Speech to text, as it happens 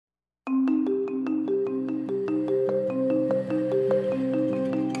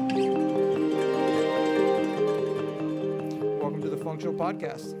Functional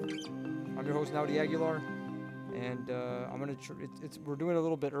Podcast. I'm your host, Naudi Aguilar, and we're doing it a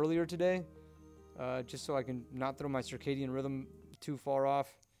little bit earlier today, just so I can not throw my circadian rhythm too far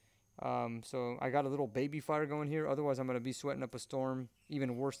off. So I got a little baby fire going here. Otherwise, I'm going to be sweating up a storm,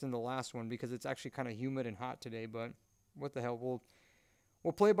 even worse than the last one, because it's actually kind of humid and hot today. But what the hell?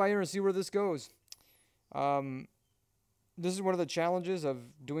 We'll play it by ear and see where this goes. This is one of the challenges of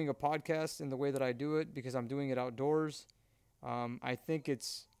doing a podcast in the way that I do it, because I'm doing it outdoors. I think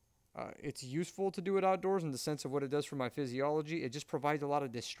it's useful to do it outdoors in the sense of what it does for my physiology. It just provides a lot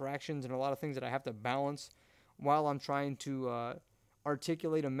of distractions and a lot of things that I have to balance while I'm trying to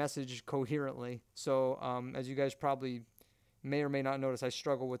articulate a message coherently. So as you guys probably may or may not notice, I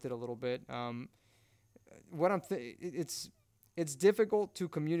struggle with it a little bit. It's difficult to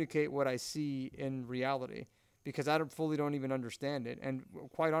communicate what I see in reality, because I don't even understand it. And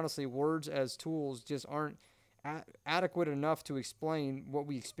quite honestly, words as tools just aren't adequate enough to explain what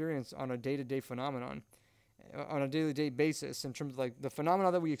we experience on a day-to-day phenomenon, on a daily basis, in terms of like the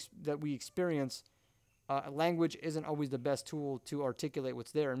phenomena that we experience. Language isn't always the best tool to articulate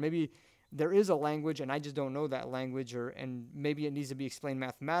what's there. And maybe there is a language and I just don't know that language, and maybe it needs to be explained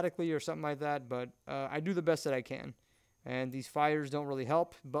mathematically or something like that. But I do the best that I can. And these fires don't really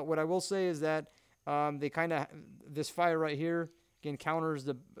help. But what I will say is that this fire right here, again, counters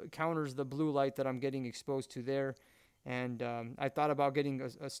the blue light that I'm getting exposed to there. And I thought about getting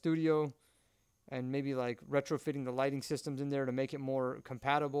a studio and maybe like retrofitting the lighting systems in there to make it more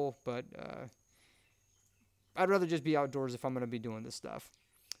compatible. But I'd rather just be outdoors if I'm going to be doing this stuff.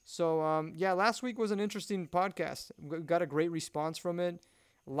 So, last week was an interesting podcast. Got a great response from it.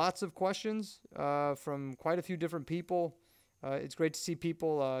 Lots of questions from quite a few different people. It's great to see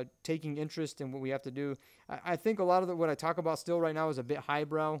people taking interest in what we have to do. I think a lot of what I talk about still right now is a bit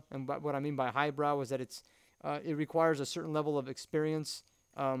highbrow. And what I mean by highbrow is that it requires a certain level of experience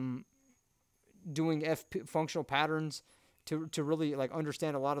doing functional patterns to really like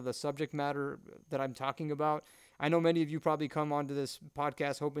understand a lot of the subject matter that I'm talking about. I know many of you probably come onto this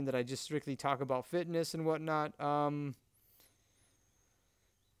podcast hoping that I just strictly talk about fitness and whatnot.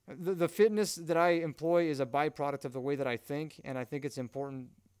 The fitness that I employ is a byproduct of the way that I think, and I think it's important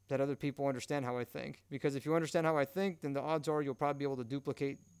that other people understand how I think. Because if you understand how I think, then the odds are you'll probably be able to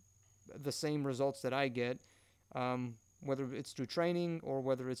duplicate the same results that I get, whether it's through training or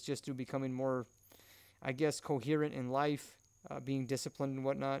whether it's just through becoming more, I guess, coherent in life, being disciplined and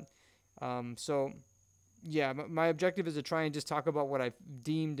whatnot. My objective is to try and just talk about what I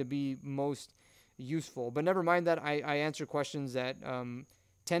deem to be most useful. But never mind that I answer questions that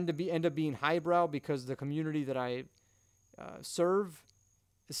tend to end up being highbrow, because the community that I serve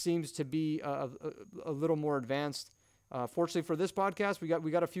seems to be a little more advanced. Fortunately for this podcast, we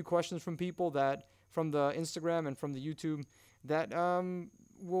got a few questions from people from the Instagram and from the YouTube that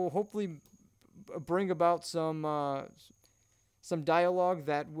will hopefully bring about some dialogue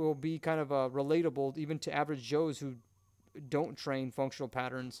that will be kind of relatable even to average Joes who don't train functional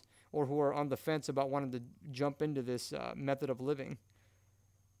patterns or who are on the fence about wanting to jump into this method of living.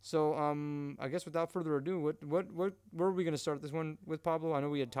 So I guess without further ado, where are we going to start this one with, Pablo? I know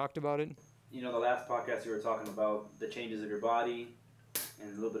we had talked about it. You know, the last podcast you were talking about the changes of your body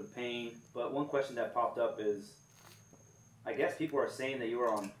and a little bit of pain. But one question that popped up is, I guess people are saying that you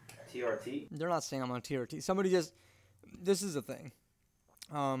were on TRT. They're not saying I'm on TRT. This is the thing.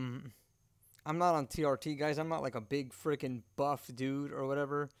 I'm not on TRT, guys. I'm not like a big freaking buff dude or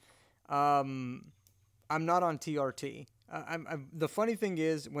whatever. I'm not on TRT. The funny thing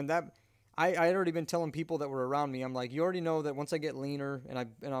is, I had already been telling people that were around me, I'm like, you already know that once I get leaner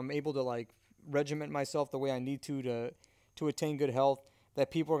and I'm able to like regiment myself the way I need to attain good health, that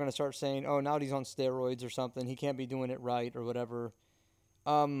people are going to start saying, oh, now he's on steroids or something. He can't be doing it right or whatever.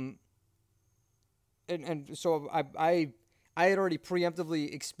 And so I had already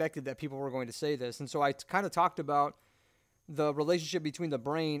preemptively expected that people were going to say this. And so I kind of talked about the relationship between the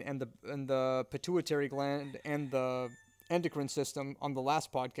brain and the pituitary gland and the endocrine system on the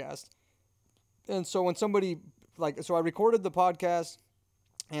last podcast. And so when somebody I recorded the podcast,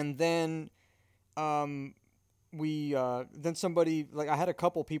 and then then somebody, like, I had a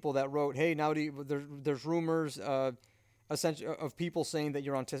couple people that wrote, hey, now there's rumors essentially of people saying that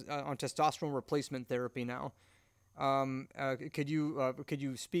you're on testosterone replacement therapy now. Could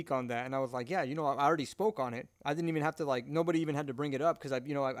you speak on that? And I was like, yeah, I already spoke on it. I didn't even have to, nobody even had to bring it up, because I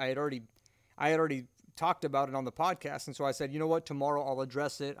had already talked about it on the podcast. And so I said, you know what, tomorrow I'll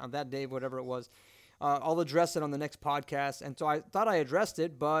address it on that day, whatever it was. I'll address it on the next podcast. And so I thought I addressed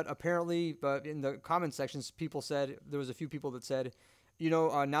it, but apparently, in the comment sections, there was a few people that said,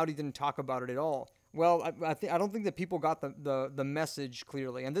 Naudi didn't talk about it at all. Well, I don't think that people got the message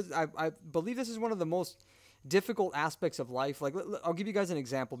clearly, and I believe this is one of the most difficult aspects of life. Like, I'll give you guys an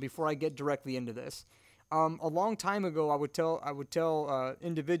example before I get directly into this. A long time ago, I would tell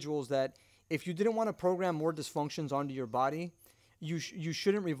individuals that if you didn't want to program more dysfunctions onto your body, you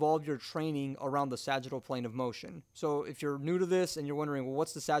shouldn't revolve your training around the sagittal plane of motion. So if you're new to this and you're wondering, well,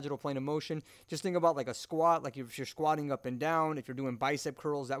 what's the sagittal plane of motion? Just think about like a squat. Like if you're squatting up and down, if you're doing bicep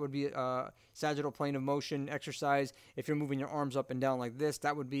curls, that would be a sagittal plane of motion exercise. If you're moving your arms up and down like this,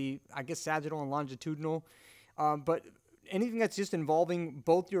 that would be, I guess, sagittal and longitudinal. But anything that's just involving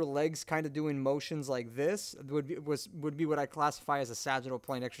both your legs kind of doing motions like this would be what I classify as a sagittal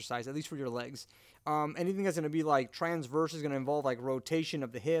plane exercise, at least for your legs. Anything that's going to be like transverse is going to involve like rotation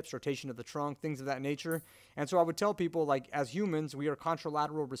of the hips, rotation of the trunk, things of that nature. And so I would tell people, like, as humans, we are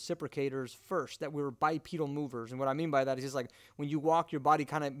contralateral reciprocators first, that we're bipedal movers. And what I mean by that is just like when you walk, your body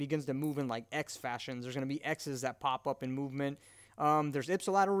kind of begins to move in like X fashions. There's going to be X's that pop up in movement. There's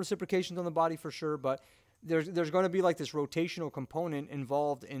ipsilateral reciprocations on the body for sure, but there's going to be like this rotational component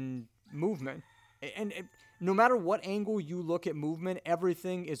involved in movement. And no matter what angle you look at movement,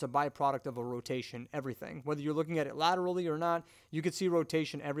 everything is a byproduct of a rotation. Everything, whether you're looking at it laterally or not, you could see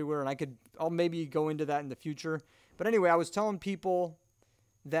rotation everywhere. And I'll maybe go into that in the future. But anyway, I was telling people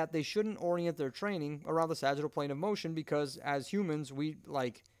that they shouldn't orient their training around the sagittal plane of motion because as humans, we're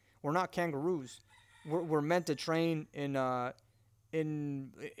not kangaroos. We're meant to train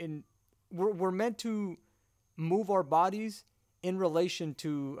we're meant to move our bodies in relation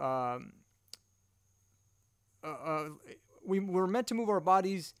to we're meant to move our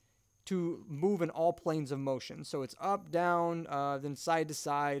bodies to move in all planes of motion. So it's up, down, then side to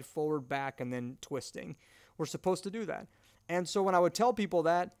side, forward, back, and then twisting. We're supposed to do that. And so when I would tell people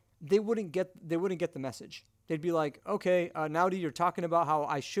that, they wouldn't get the message. They'd be like, okay, Naudi, you're talking about how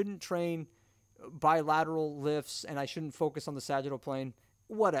I shouldn't train bilateral lifts and I shouldn't focus on the sagittal plane.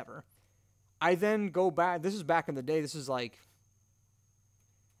 Whatever. I then go back. This is back in the day. This is like,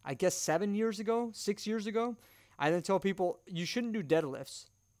 I guess 6 years ago. I then tell people you shouldn't do deadlifts.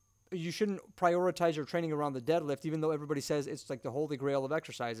 You shouldn't prioritize your training around the deadlift, even though everybody says it's like the holy grail of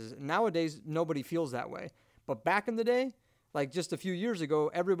exercises. Nowadays, nobody feels that way. But back in the day, like just a few years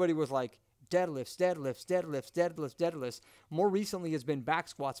ago, everybody was like, deadlifts, deadlifts, deadlifts, deadlifts, deadlifts. More recently, it's been back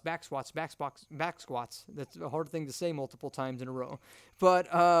squats, back squats, back squats. That's a hard thing to say multiple times in a row. But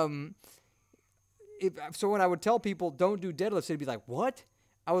so when I would tell people don't do deadlifts, they'd be like, what?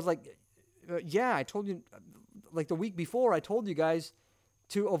 I was like, yeah, I told you, like the week before, I told you guys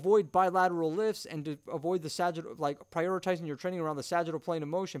to avoid bilateral lifts and to avoid the sagittal, like prioritizing your training around the sagittal plane of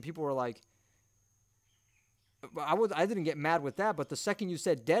motion. People were like, I didn't get mad with that, but the second you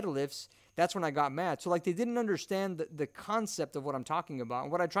said deadlifts, that's when I got mad. So like they didn't understand the concept of what I'm talking about.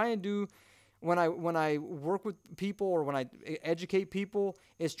 And what I try and do when I work with people or when I educate people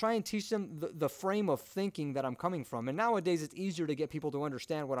is try and teach them the frame of thinking that I'm coming from. And nowadays it's easier to get people to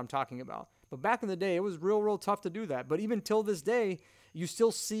understand what I'm talking about. But back in the day, it was real tough to do that. But even till this day, you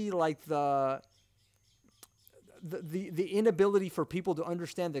still see like the inability for people to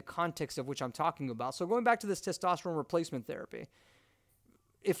understand the context of which I'm talking about. So going back to this testosterone replacement therapy,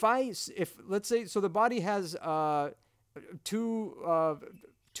 if let's say, so the body has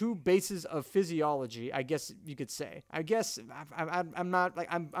two bases of physiology, I guess you could say. I guess I'm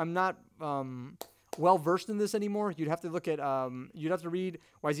not well versed in this anymore. You'd have to look at you'd have to read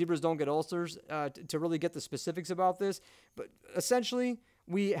Why Zebras Don't Get Ulcers to really get the specifics about this. But essentially,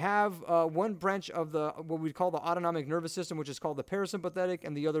 we have one branch of what we call the autonomic nervous system, which is called the parasympathetic,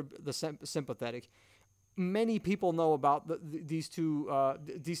 and the other the sympathetic. Many people know about these two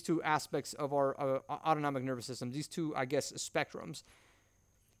aspects of our autonomic nervous system. These two, I guess, spectrums.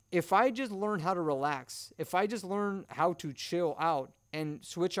 If I just learn how to relax, if I just learn how to chill out and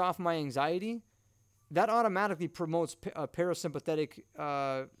switch off my anxiety, that automatically promotes a parasympathetic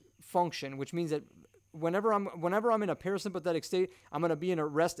function, which means that whenever I'm in a parasympathetic state, I'm going to be in a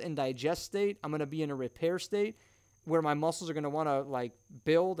rest and digest state. I'm going to be in a repair state where my muscles are going to want to like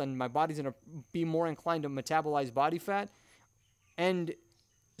build and my body's going to be more inclined to metabolize body fat. And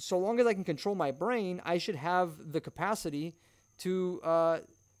so long as I can control my brain, I should have the capacity to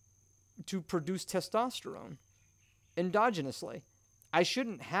produce testosterone endogenously. I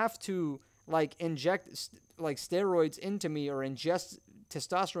shouldn't have to like inject like steroids into me or ingest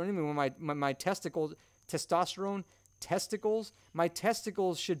testosterone into me when my testicles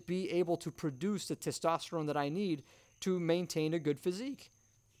should be able to produce the testosterone that I need to maintain a good physique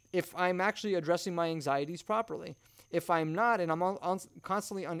if I'm actually addressing my anxieties properly. If I'm not, and I'm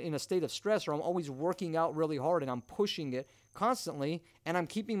constantly in a state of stress, or I'm always working out really hard and I'm pushing it constantly, and I'm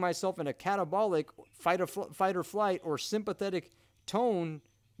keeping myself in a catabolic fight or flight or sympathetic tone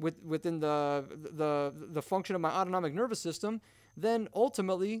within the function of my autonomic nervous system, then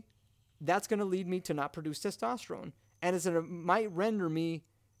ultimately that's going to lead me to not produce testosterone, and it might render me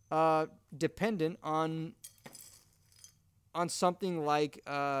dependent on something like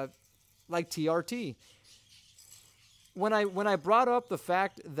TRT. When I brought up the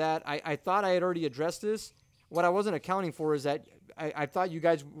fact that I thought I had already addressed this, what I wasn't accounting for is that I thought you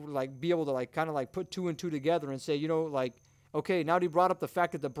guys would like be able to like kind of like put two and two together and say, like, okay, now he brought up the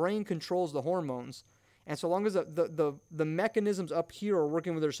fact that the brain controls the hormones. And so long as the mechanisms up here are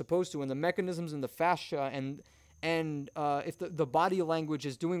working where they're supposed to, and the mechanisms in the fascia and if the body language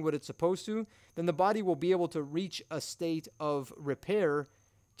is doing what it's supposed to, then the body will be able to reach a state of repair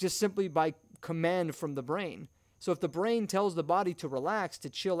just simply by command from the brain. So if the brain tells the body to relax, to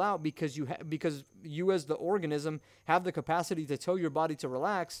chill out, because you as the organism have the capacity to tell your body to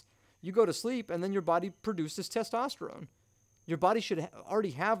relax, you go to sleep and then your body produces testosterone. Your body should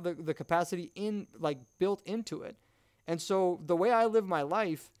already have the capacity built into it. And so the way I live my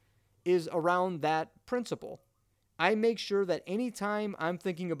life is around that principle. I make sure that anytime I'm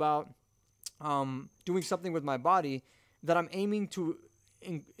thinking about doing something with my body, that I'm aiming to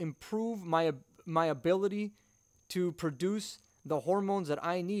improve my ability to produce the hormones that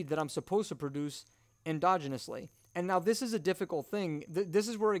I need, that I'm supposed to produce endogenously. And now this is a difficult thing. This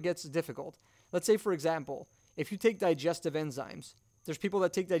is where it gets difficult. Let's say, for example, if you take digestive enzymes, there's people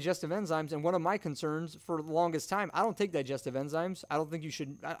that take digestive enzymes, and one of my concerns for the longest time, I don't take digestive enzymes. I don't think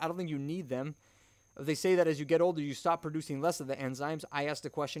you need them. They say that as you get older, you stop producing less of the enzymes. I ask the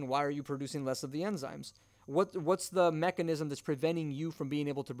question, why are you producing less of the enzymes? What's the mechanism that's preventing you from being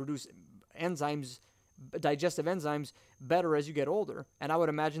able to produce digestive enzymes better as you get older? And I would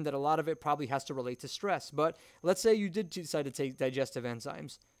imagine that a lot of it probably has to relate to stress. But let's say you did decide to take digestive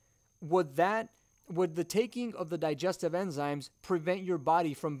enzymes. Would the taking of the digestive enzymes prevent your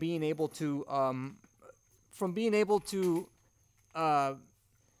body from being able to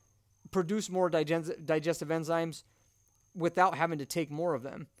produce more digestive enzymes without having to take more of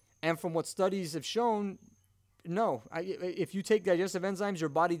them? And from what studies have shown, no. If you take digestive enzymes, your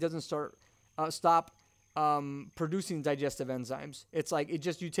body doesn't stop producing digestive enzymes. It's like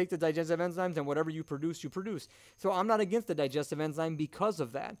you take the digestive enzymes, and whatever you produce, you produce. So I'm not against the digestive enzyme because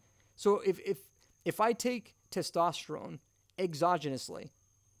of that. So if I take testosterone exogenously,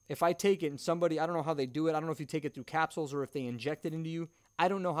 if I take it and somebody, I don't know how they do it. I don't know if you take it through capsules or if they inject it into you. I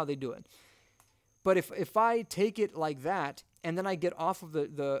don't know how they do it. But if I take it like that, and then I get off of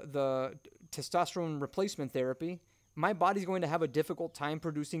the testosterone replacement therapy, my body's going to have a difficult time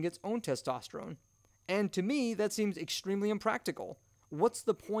producing its own testosterone. And to me, that seems extremely impractical. What's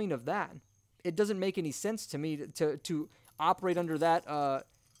the point of that? It doesn't make any sense to me to operate under that,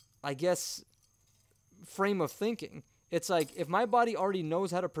 frame of thinking. It's like, if my body already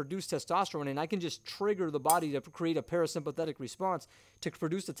knows how to produce testosterone, and I can just trigger the body to create a parasympathetic response to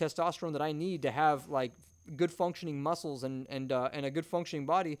produce the testosterone that I need to have good functioning muscles and a good functioning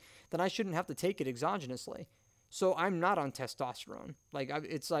body, then I shouldn't have to take it exogenously. So I'm not on testosterone.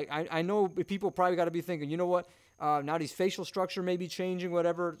 I know people probably got to be thinking, you know what? Now his facial structure may be changing,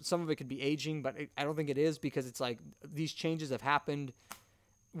 whatever. Some of it could be aging, but I don't think it is, because it's like these changes have happened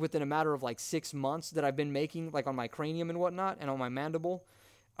within a matter of 6 months that I've been making, on my cranium and whatnot, and on my mandible,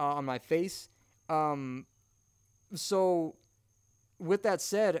 on my face. So with that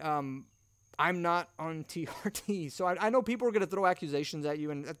said, I'm not on TRT. So I know people are going to throw accusations at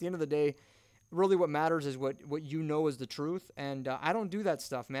you, and at the end of the day, really what matters is what you know is the truth. And I don't do that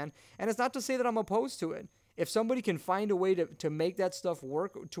stuff, man. And it's not to say that I'm opposed to it. If somebody can find a way to make that stuff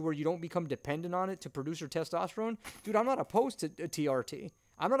work to where you don't become dependent on it to produce your testosterone, dude, I'm not opposed to TRT.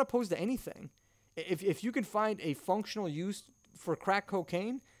 I'm not opposed to anything. If you can find a functional use for crack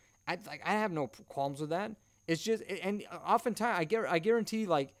cocaine, I have no qualms with that. It's just, and oftentimes I guarantee,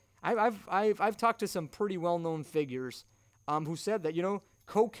 I've talked to some pretty well-known figures who said that,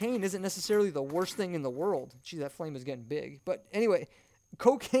 cocaine isn't necessarily the worst thing in the world. Gee, that flame is getting big. But anyway,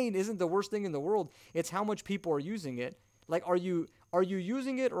 cocaine isn't the worst thing in the world. It's how much people are using it. Are you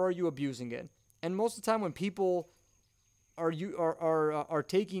using it, or are you abusing it? And most of the time when people are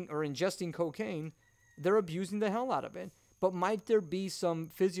taking or ingesting cocaine, they're abusing the hell out of it. But might there be some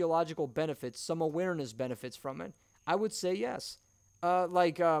physiological benefits, some awareness benefits from it? I would say yes.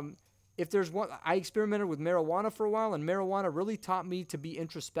 If there's one, I experimented with marijuana for a while, and marijuana really taught me to be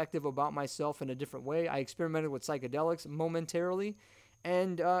introspective about myself in a different way. I experimented with psychedelics momentarily,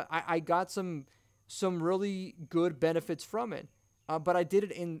 and I got some some really good benefits from it. But I did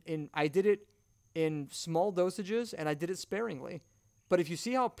it in small dosages, and I did it sparingly. But if you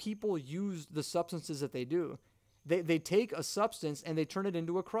see how people use the substances that they do, they take a substance and they turn it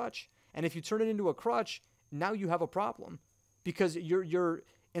into a crutch. And if you turn it into a crutch, now you have a problem, because you're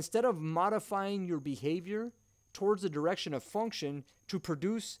instead of modifying your behavior towards the direction of function to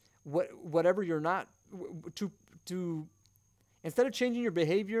produce whatever you're not to instead of changing your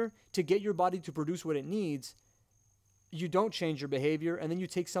behavior to get your body to produce what it needs, you don't change your behavior, and then you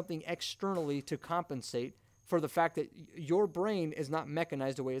take something externally to compensate for the fact that your brain is not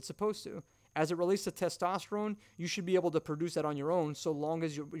mechanized the way it's supposed to. As it relates to testosterone, you should be able to produce that on your own so long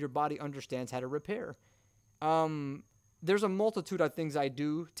as your body understands how to repair. There's a multitude of things I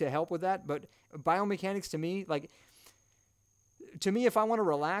do to help with that, but biomechanics to me, if I want to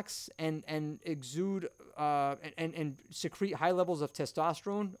relax and exude and secrete high levels of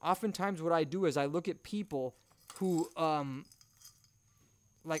testosterone, oftentimes what I do is I look at people who I'll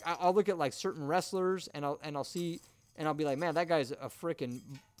look at like certain wrestlers and I'll see and I'll be like, man, that guy's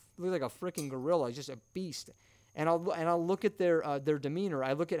looks like a freaking gorilla. He's just a beast. And I'll look at their demeanor.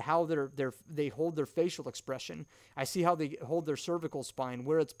 I look at how they hold their facial expression. I see how they hold their cervical spine,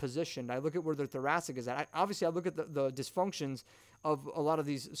 where it's positioned. I look at where their thoracic is at. Obviously, I look at the dysfunctions of a lot of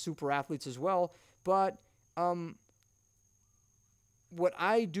these super athletes as well. But what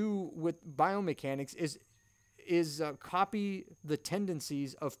I do with biomechanics is copy the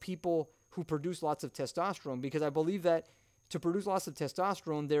tendencies of people who produce lots of testosterone, because I believe that to produce lots of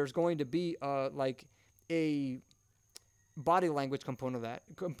testosterone, there's going to be a body language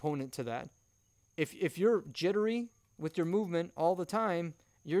component to that. If you're jittery with your movement all the time,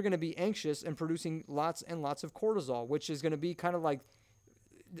 you're going to be anxious and producing lots and lots of cortisol, which is going to be kind of like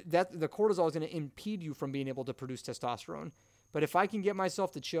that. The cortisol is going to impede you from being able to produce testosterone. But if I can get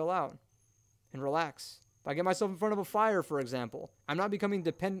myself to chill out and relax, if I get myself in front of a fire, for example, I'm not becoming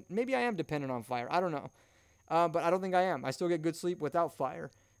dependent. Maybe I am dependent on fire. I don't know. But I don't think I am. I still get good sleep without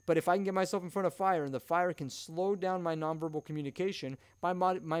fire. But if I can get myself in front of fire and the fire can slow down my nonverbal communication,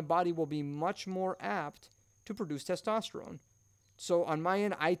 my body will be much more apt to produce testosterone. So on my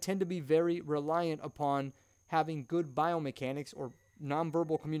end, I tend to be very reliant upon having good biomechanics or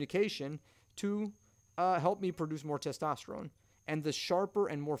nonverbal communication to help me produce more testosterone. And the sharper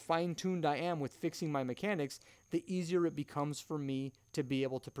and more fine-tuned I am with fixing my mechanics, the easier it becomes for me to be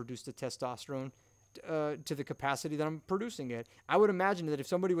able to produce the testosterone to the capacity that I'm producing it. I would imagine that if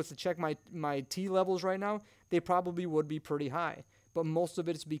somebody was to check my T levels right now, they probably would be pretty high. But most of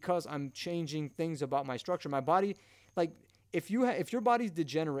it is because I'm changing things about my structure. My body, like if your body's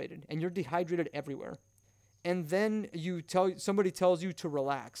degenerated and you're dehydrated everywhere, and then somebody tells you to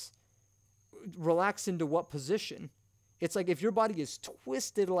relax into what position? It's like if your body is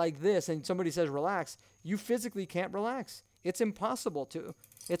twisted like this and somebody says relax, you physically can't relax. It's impossible to.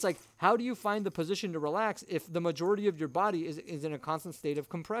 It's like, how do you find the position to relax if the majority of your body is in a constant state of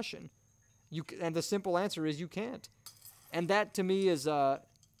compression? And the simple answer is you can't. And that to me is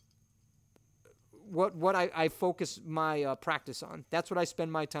what I focus my practice on. That's what I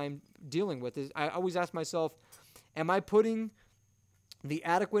spend my time dealing with. Is I always ask myself, am I putting the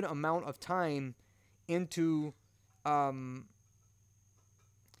adequate amount of time into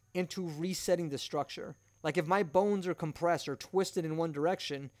resetting the structure? Like if my bones are compressed or twisted in one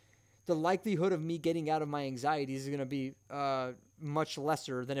direction, the likelihood of me getting out of my anxieties is going to be much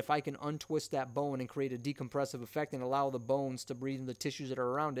lesser than if I can untwist that bone and create a decompressive effect and allow the bones to breathe and the tissues that are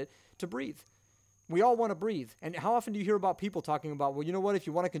around it to breathe. We all want to breathe. And how often do you hear about people talking about, well, you know what, if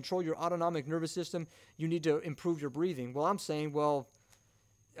you want to control your autonomic nervous system, you need to improve your breathing. Well, I'm saying, well,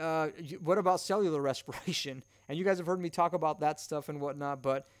 what about cellular respiration? And you guys have heard me talk about that stuff and whatnot,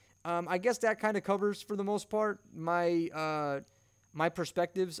 but I guess that kind of covers, for the most part, my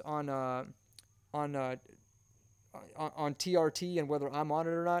perspectives on TRT and whether I'm on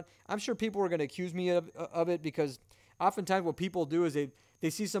it or not. I'm sure people are going to accuse me of it, because oftentimes what people do is they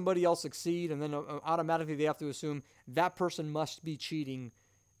see somebody else succeed, and then automatically they have to assume that person must be cheating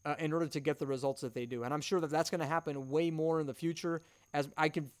in order to get the results that they do. And I'm sure that that's going to happen way more in the future, as I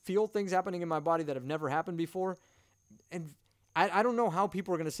can feel things happening in my body that have never happened before. And I don't know how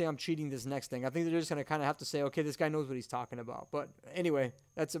people are going to say I'm cheating this next thing. I think they're just going to kind of have to say, okay, this guy knows what he's talking about. But anyway,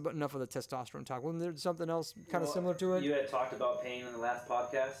 that's enough of the testosterone talk. Wasn't there something else kind of similar to it? You had talked about pain in the last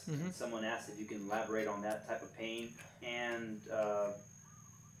podcast. Mm-hmm. And someone asked if you can elaborate on that type of pain. And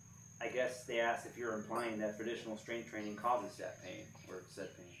I guess they asked if you're implying that traditional strength training causes that pain, or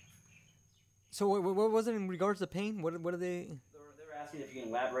said pain. So what was it in regards to pain? What are they? They were asking if you can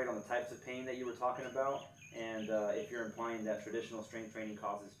elaborate on the types of pain that you were talking about, and if you're implying that traditional strength training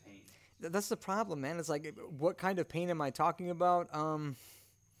causes pain. That's the problem, man. It's like, what kind of pain am I talking about?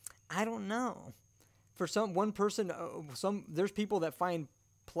 I don't know. For one person, there's people that find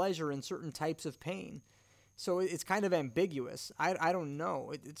pleasure in certain types of pain. So it's kind of ambiguous. I don't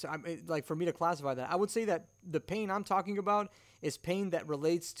know. Like, for me to classify that, I would say that the pain I'm talking about is pain that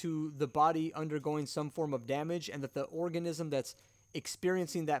relates to the body undergoing some form of damage, and that the organism that's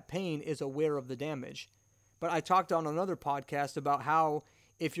experiencing that pain is aware of the damage. But I talked on another podcast about how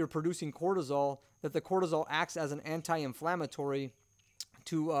if you're producing cortisol, that the cortisol acts as an anti-inflammatory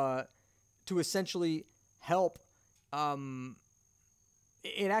to essentially help.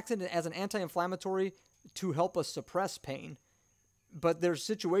 It acts as an anti-inflammatory to help us suppress pain. But there's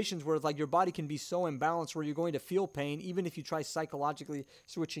situations where, like, your body can be so imbalanced where you're going to feel pain even if you try psychologically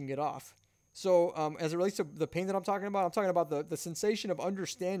switching it off. So as it relates to the pain that I'm talking about the sensation of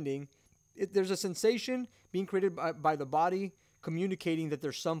understanding. There's a sensation being created by the body communicating that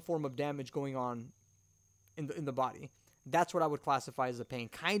there's some form of damage going on in the body. That's what I would classify as a pain,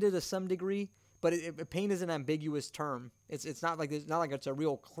 kind of to some degree. But pain is an ambiguous term. It's not like it's a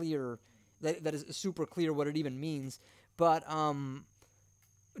real clear that is super clear what it even means. But going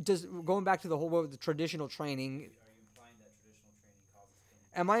back to the whole the traditional training. Are you implying that traditional training causes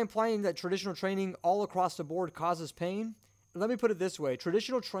pain? Am I implying that traditional training all across the board causes pain? Let me put it this way.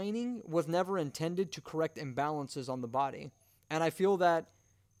 Traditional training was never intended to correct imbalances on the body. And I feel that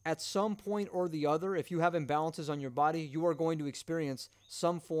at some point or the other, if you have imbalances on your body, you are going to experience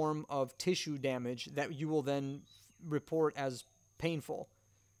some form of tissue damage that you will then report as painful.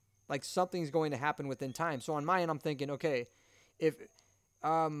 Like, something's going to happen within time. So on my end, I'm thinking, okay, if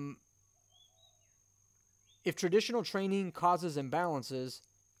traditional training causes imbalances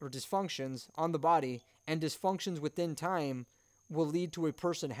or dysfunctions on the body, and dysfunctions within time will lead to a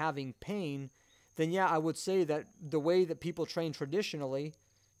person having pain, then yeah, I would say that the way that people train traditionally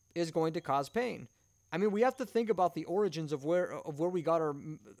is going to cause pain. I mean, we have to think about the origins of where we got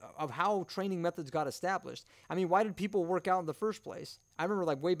of how training methods got established. I mean, why did people work out in the first place? I remember,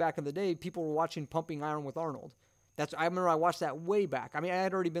 like, way back in the day, people were watching Pumping Iron with Arnold. I remember I watched that way back. I mean, I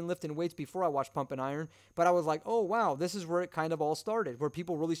had already been lifting weights before I watched Pumping Iron, but I was like, oh, wow, this is where it kind of all started, where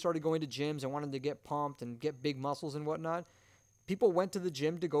people really started going to gyms and wanted to get pumped and get big muscles and whatnot. People went to the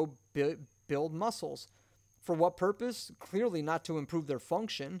gym to go build muscles. For what purpose? Clearly not to improve their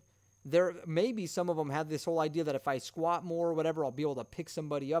function. Maybe some of them had this whole idea that if I squat more or whatever, I'll be able to pick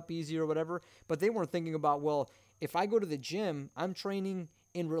somebody up easier or whatever, but they weren't thinking about, well, if I go to the gym, I'm going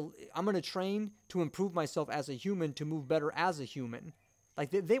to train to improve myself as a human, to move better as a human.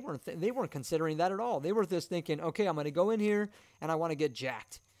 Like, they weren't considering that at all. They were just thinking, okay, I'm going to go in here and I want to get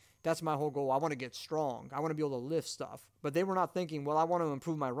jacked. That's my whole goal. I want to get strong. I want to be able to lift stuff. But they were not thinking, well, I want to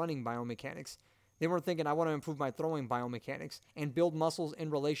improve my running biomechanics. They weren't thinking, I want to improve my throwing biomechanics and build muscles in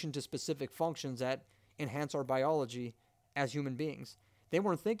relation to specific functions that enhance our biology as human beings. They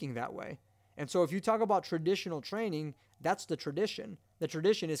weren't thinking that way. And so if you talk about traditional training, that's the tradition. The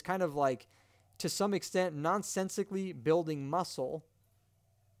tradition is kind of like, to some extent, nonsensically building muscle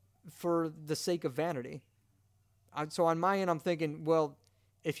for the sake of vanity. So on my end, I'm thinking, well,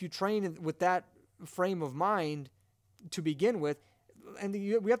 if you train with that frame of mind to begin with, and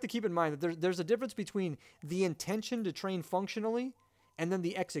we have to keep in mind that there's a difference between the intention to train functionally and then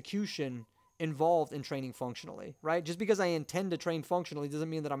the execution involved in training functionally, right? Just because I intend to train functionally doesn't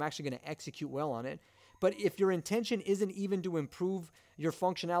mean that I'm actually going to execute well on it. But if your intention isn't even to improve your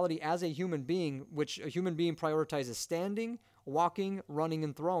functionality as a human being, which a human being prioritizes standing, walking, running,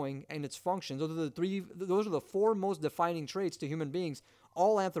 and throwing, and its functions, those are the four most defining traits to human beings.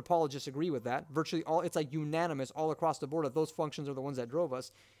 All anthropologists agree with that. Virtually all, it's like unanimous all across the board that those functions are the ones that drove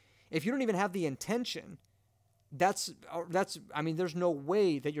us. If you don't even have the intention, I mean, there's no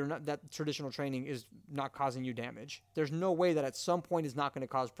way that that traditional training is not causing you damage. There's no way that at some point is not going to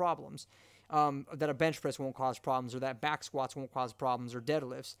cause problems. That a bench press won't cause problems, or that back squats won't cause problems, or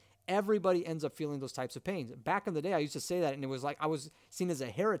deadlifts. Everybody ends up feeling those types of pains. Back in the day, I used to say that, and it was like I was seen as a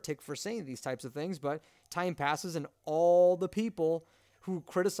heretic for saying these types of things, but time passes, and all the people who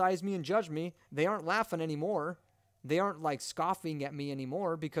criticize me and judge me, they aren't laughing anymore. They aren't like scoffing at me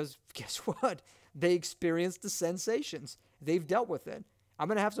anymore, because guess what? They experienced the sensations. They've dealt with it. I'm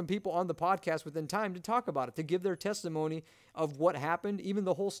going to have some people on the podcast within time to talk about it, to give their testimony of what happened, even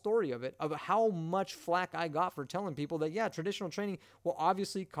the whole story of it, of how much flack I got for telling people that, yeah, traditional training will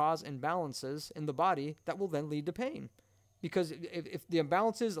obviously cause imbalances in the body that will then lead to pain. Because if the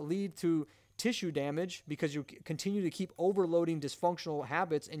imbalances lead to tissue damage because you continue to keep overloading dysfunctional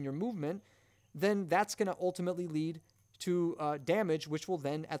habits in your movement, then that's going to ultimately lead to damage, which will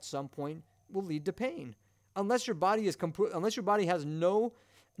then at some point will lead to pain. Unless your body has no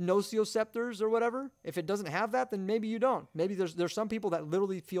nociceptors or whatever, if it doesn't have that, then maybe you don't. Maybe there's some people that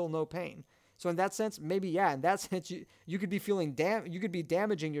literally feel no pain. So in that sense, maybe, yeah, in that sense, you could be feeling you could be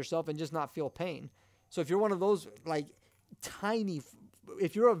damaging yourself and just not feel pain. So if you're one of those like tiny,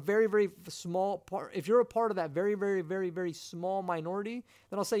 if you're a very, very small part, if you're a part of that very, very, very, very small minority,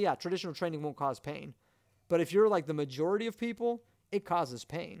 then I'll say, yeah, traditional training won't cause pain. But if you're like the majority of people, it causes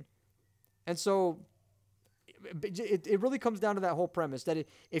pain. And so it really comes down to that whole premise that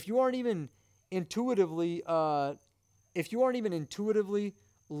if you aren't even intuitively,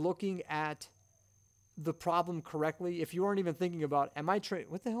 looking at the problem correctly, if you aren't even thinking about, am I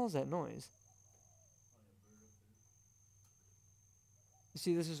what the hell is that noise? You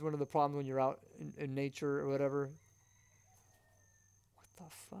see, this is one of the problems when you're out in nature or whatever. What the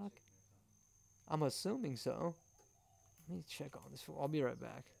fuck? I'm assuming so. Let me check on this. I'll be right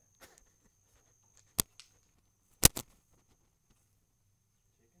back.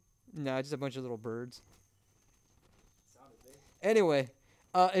 No, just a bunch of little birds. Anyway,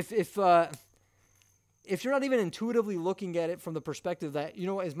 if you're not even intuitively looking at it from the perspective that, you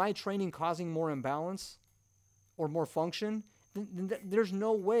know, is my training causing more imbalance or more function, then there's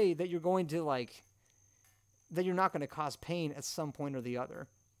no way that you're going to that you're not going to cause pain at some point or the other.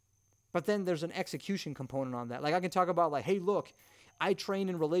 But then there's an execution component on that. Like I can talk about like, hey, look, I train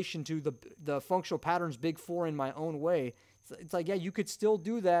in relation to the functional patterns big four in my own way. It's like, yeah, you could still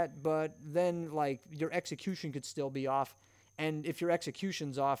do that, but then like your execution could still be off. And if your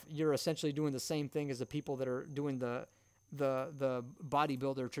execution's off, you're essentially doing the same thing as the people that are doing the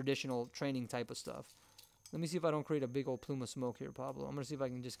bodybuilder traditional training type of stuff. Let me see if I don't create a big old plume of smoke here, Pablo. I'm going to see if I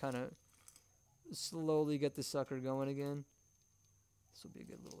can just kind of slowly get this sucker going again. This will be a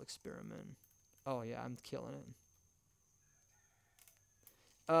good little experiment. Oh, yeah, I'm killing it.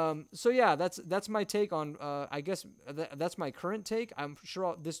 So, yeah, that's my take on, I guess that's my current take. I'm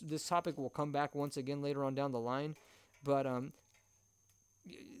sure this topic will come back once again later on down the line. But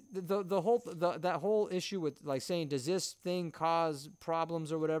that whole issue with like saying, does this thing cause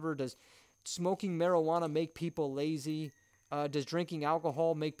problems or whatever? Does smoking marijuana make people lazy? Does drinking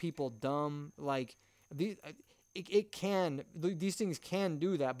alcohol make people dumb? Like these things can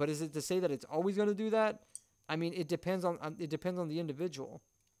do that, but is it to say that it's always going to do that? I mean, it depends on the individual.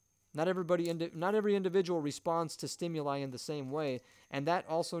 Not every individual responds to stimuli in the same way, and that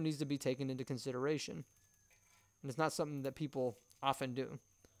also needs to be taken into consideration. And it's not something that people often do.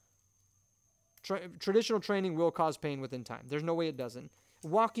 Traditional training will cause pain within time. There's no way it doesn't.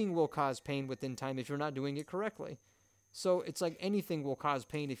 Walking will cause pain within time if you're not doing it correctly. So it's like anything will cause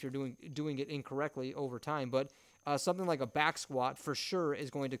pain if you're doing it incorrectly over time. But something like a back squat for sure is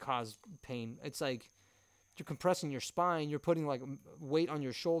going to cause pain. It's like you're compressing your spine, you're putting like weight on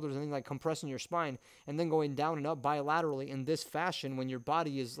your shoulders and then like compressing your spine and then going down and up bilaterally in this fashion when your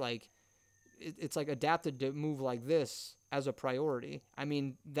body is like, it's like adapted to move like this as a priority. I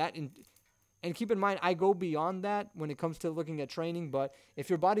mean, and keep in mind, I go beyond that when it comes to looking at training, but if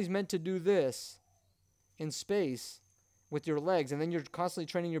your body's meant to do this in space with your legs, and then you're constantly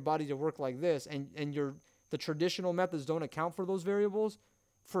training your body to work like this, and the traditional methods don't account for those variables,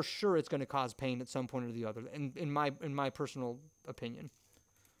 for sure it's going to cause pain at some point or the other, in my personal opinion.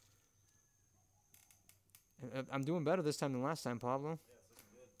 I'm doing better this time than last time, Pablo.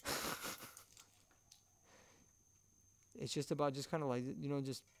 Yeah, it's just about just kind of like, you know,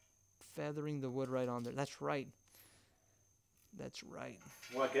 just feathering the wood right on there. That's right. That's right.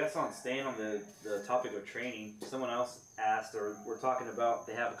 Well, I guess on staying on the topic of training, someone else asked, or we're talking about,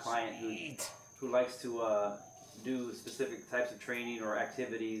 they have a client who likes to do specific types of training or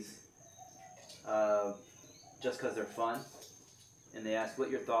activities just because they're fun. And they asked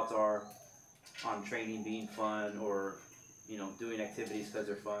what your thoughts are on training being fun, or, you know, doing activities because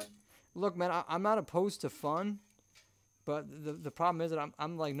they're fun. Look, man, I'm not opposed to fun. But the problem is that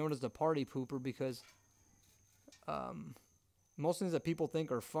I'm like known as the party pooper because most things that people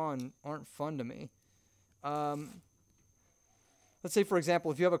think are fun aren't fun to me. Let's say, for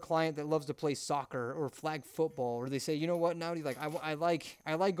example, if you have a client that loves to play soccer or flag football, or they say, you know what, now I like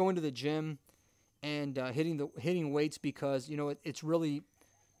going to the gym and hitting weights because, you know, it's really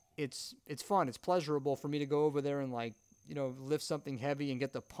it's fun, it's pleasurable for me to go over there and like, you know, lift something heavy and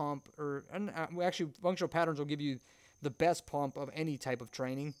get the pump. Actually, functional patterns will give you the best pump of any type of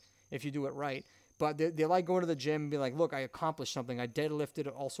training if you do it right. But they like going to the gym and be like, look, I accomplished something. I deadlifted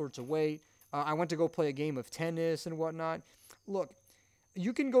all sorts of weight. I went to go play a game of tennis and whatnot. Look,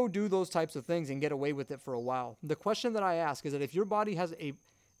 you can go do those types of things and get away with it for a while. The question that I ask is that if your body has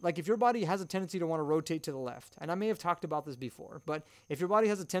like if your body has a tendency to want to rotate to the left, and I may have talked about this before, but if your body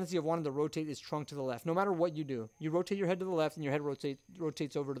has a tendency of wanting to rotate its trunk to the left, no matter what you do, you rotate your head to the left and your head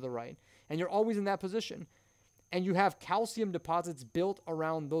rotates over to the right, and you're always in that position, and you have calcium deposits built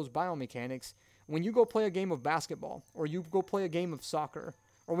around those biomechanics. When you go play a game of basketball, or you go play a game of soccer,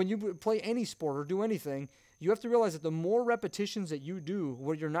 or when you play any sport or do anything, you have to realize that the more repetitions that you do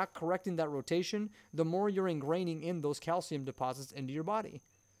where you're not correcting that rotation, the more you're ingraining in those calcium deposits into your body.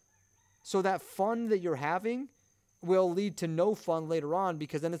 So that fun that you're having will lead to no fun later on,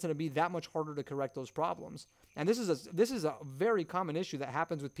 because then it's going to be that much harder to correct those problems. And this is a very common issue that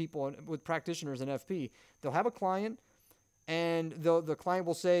happens with people, with practitioners in FP. They'll have a client, and the client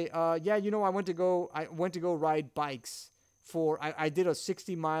will say, yeah, I went to go ride bikes I did a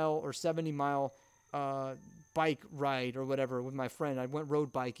 60-mile or 70-mile bike ride or whatever with my friend. I went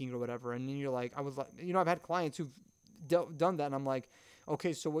road biking or whatever. And then you're like, I've had clients who've done that, and I'm like,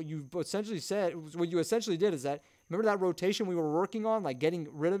 okay, so what you essentially did is that, remember that rotation we were working on, like getting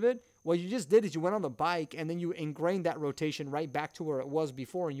rid of it? What you just did is you went on the bike, and then you ingrained that rotation right back to where it was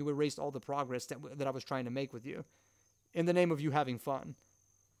before, and you erased all the progress that I was trying to make with you in the name of you having fun.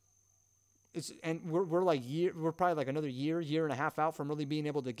 We're probably like another year and a half out from really being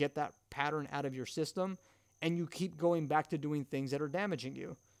able to get that pattern out of your system, and you keep going back to doing things that are damaging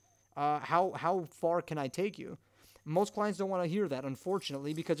you. How far can I take you? Most clients don't want to hear that,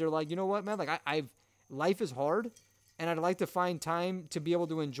 unfortunately, because they're like, you know what, man, like life is hard, and I'd like to find time to be able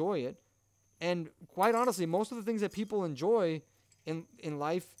to enjoy it. And quite honestly, most of the things that people enjoy in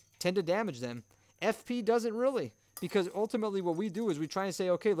life tend to damage them. FP doesn't really, because ultimately what we do is we try and say,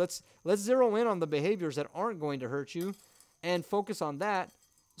 okay, let's zero in on the behaviors that aren't going to hurt you and focus on that.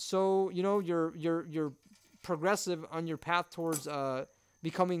 So, you're progressive on your path towards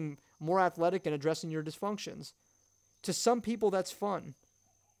becoming more athletic and addressing your dysfunctions. To some people, that's fun.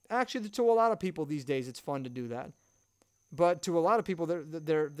 Actually, to a lot of people these days, it's fun to do that. But to a lot of people,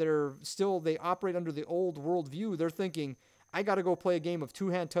 they operate under the old worldview. They're thinking, I got to go play a game of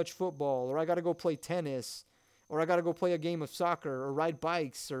two-hand touch football, or I got to go play tennis, or I got to go play a game of soccer, or ride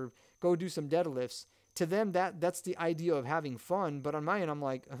bikes, or go do some deadlifts. To them, that's the idea of having fun. But on my end, I'm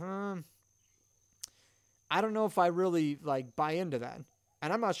like, I don't know if I really buy into that.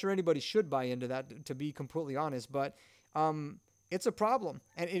 And I'm not sure anybody should buy into that, to be completely honest. But it's a problem.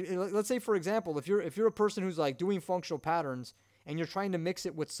 And let's say, for example, if you're a person who's doing functional patterns and you're trying to mix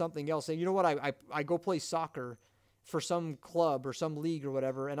it with something else, and you know what, I go play soccer for some club or some league or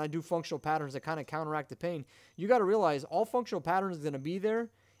whatever, and I do functional patterns that kind of counteract the pain. You got to realize all functional patterns is going to be there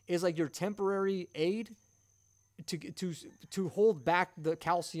is your temporary aid to hold back the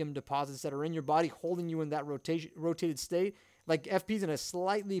calcium deposits that are in your body, holding you in that rotated state. FP is going to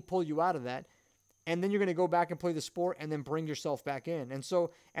slightly pull you out of that, and then you're going to go back and play the sport and then bring yourself back in. And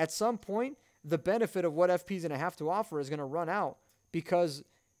so at some point, the benefit of what FP is going to have to offer is going to run out, because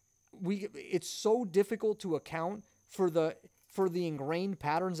it's so difficult to account for the ingrained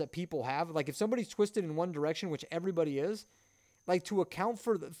patterns that people have. If somebody's twisted in one direction, which everybody is, to account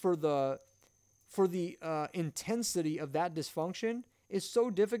for the intensity of that dysfunction is so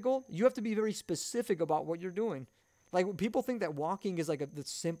difficult. You have to be very specific about what you're doing. People think that walking is the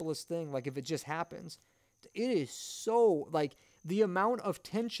simplest thing. If it just happens, it is so the amount of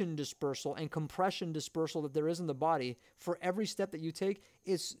tension dispersal and compression dispersal that there is in the body for every step that you take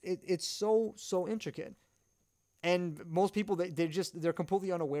it's so intricate. And most people, they're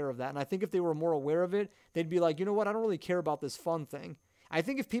completely unaware of that. And I think if they were more aware of it, they'd be like, you know what, I don't really care about this fun thing. I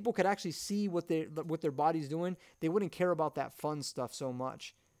think if people could actually see what their body's doing, they wouldn't care about that fun stuff so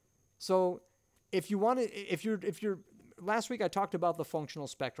much. So if you're last week I talked about the functional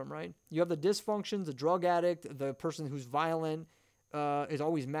spectrum, right? You have the dysfunctions, the drug addict, the person who's violent, is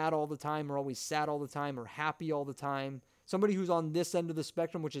always mad all the time, or always sad all the time, or happy all the time. Somebody who's on this end of the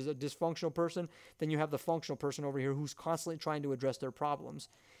spectrum, which is a dysfunctional person. Then you have the functional person over here who's constantly trying to address their problems.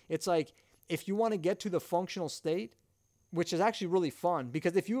 It's if you want to get to the functional state, which is actually really fun,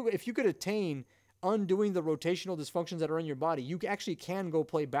 because if you could attain undoing the rotational dysfunctions that are in your body, you actually can go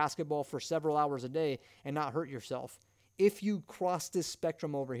play basketball for several hours a day and not hurt yourself if you cross this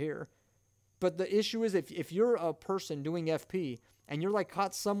spectrum over here. But the issue is if you're a person doing FP and you're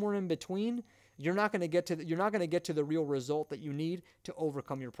caught somewhere in between, you're not going to get to the real result that you need to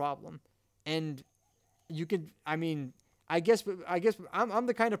overcome your problem. And you can, I guess I'm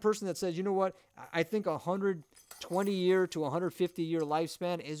the kind of person that says, you know what, I think 120-year to 150-year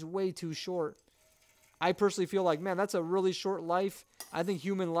lifespan is way too short. I personally feel man, that's a really short life. I think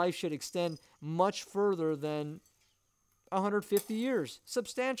human life should extend much further than 150 years,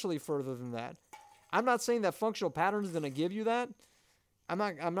 substantially further than that. I'm not saying that functional patterns is going to give you that, I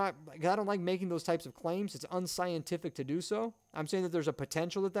don't like making those types of claims. It's unscientific to do so. I'm saying that there's a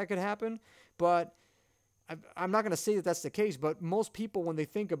potential that could happen, but I'm not going to say that that's the case. But most people, when they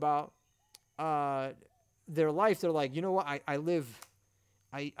think about their life, they're like, you know what? I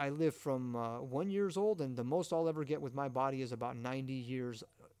live from 1 year old, and the most I'll ever get with my body is about 90 years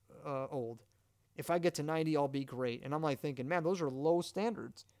old. If I get to 90, I'll be great. And I'm like thinking, man, those are low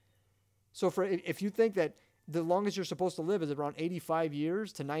standards. So if you think that the longest you're supposed to live is around 85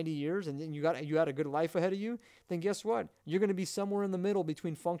 years to 90 years, and then you had a good life ahead of you, then guess what? You're going to be somewhere in the middle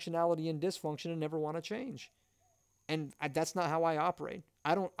between functionality and dysfunction and never want to change. And that's not how I operate.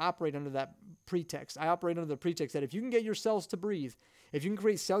 I don't operate under that pretext. I operate under the pretext that if you can get your cells to breathe, if you can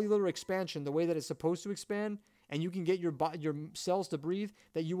create cellular expansion the way that it's supposed to expand, and you can get your cells to breathe,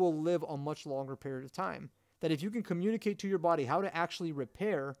 that you will live a much longer period of time. That if you can communicate to your body how to actually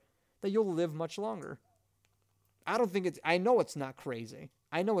repair, that you'll live much longer. I know it's not crazy.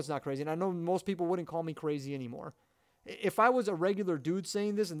 And I know most people wouldn't call me crazy anymore. If I was a regular dude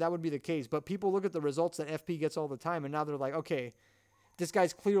saying this, and that would be the case, but people look at the results that FP gets all the time, and now they're like, okay, this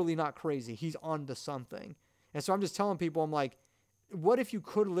guy's clearly not crazy. He's on to something. And so I'm just telling people, I'm like, what if you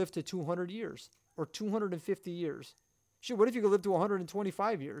could live to 200 years or 250 years? Shit, what if you could live to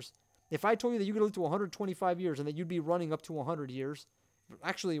 125 years? If I told you that you could live to 125 years and that you'd be running up to 100 years,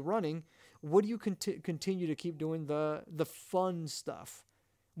 actually running, would you continue to keep doing the fun stuff?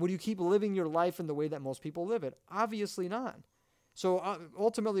 Would you keep living your life in the way that most people live it? Obviously not. So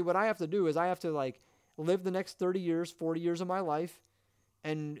ultimately what I have to do is I have to live the next 30 years, 40 years of my life.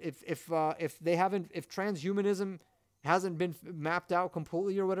 And if transhumanism hasn't been mapped out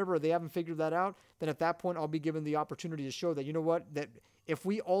completely or whatever, or they haven't figured that out, then at that point I'll be given the opportunity to show that, you know what, that if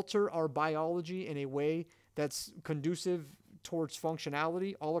we alter our biology in a way that's conducive towards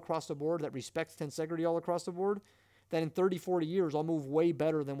functionality all across the board, that respects tensegrity all across the board, then in 30, 40 years, I'll move way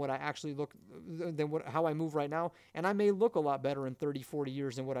better than what I actually how I move right now. And I may look a lot better in 30, 40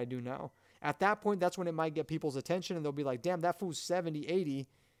 years than what I do now. At that point, that's when it might get people's attention, and they'll be like, damn, that fool's 70, 80,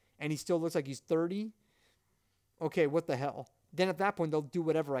 and he still looks like he's 30. Okay, what the hell? Then at that point, they'll do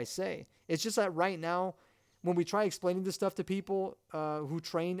whatever I say. It's just that right now, when we try explaining this stuff to people who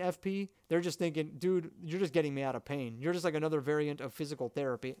train FP, they're just thinking, dude, you're just getting me out of pain. You're just like another variant of physical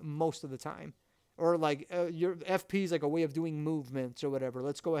therapy most of the time. Or your FP is like a way of doing movements or whatever.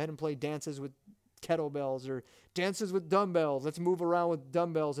 Let's go ahead and play dances with kettlebells or dances with dumbbells. Let's move around with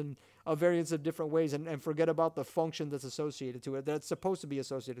dumbbells and variants of different ways and forget about the function that's associated to it, that's supposed to be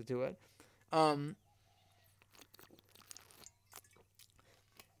associated to it.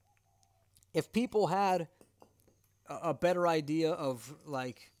 If people had a better idea of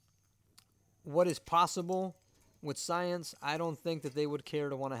what is possible with science, I don't think that they would care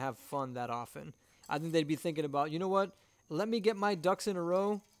to want to have fun that often. I think they'd be thinking about, you know what, let me get my ducks in a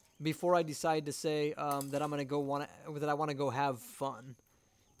row before I decide to say that I want to go have fun.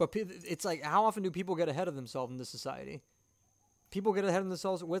 But it's like, how often do people get ahead of themselves in this society? People get ahead of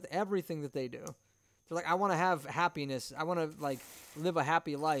themselves with everything that they do. They're like, I want to have happiness. I want to live a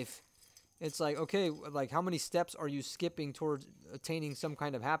happy life. It's like, okay, how many steps are you skipping towards attaining some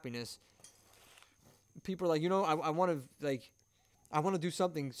kind of happiness? People are like, you know, I want to do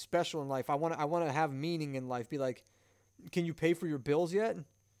something special in life. I want to have meaning in life. Be like, can you pay for your bills yet?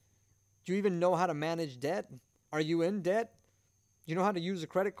 Do you even know how to manage debt? Are you in debt? Do you know how to use a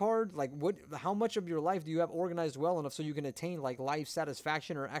credit card? How much of your life do you have organized well enough so you can attain life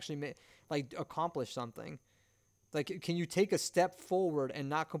satisfaction or actually accomplish something? Can you take a step forward and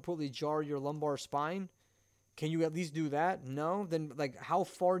not completely jar your lumbar spine? Can you at least do that? No? Then, how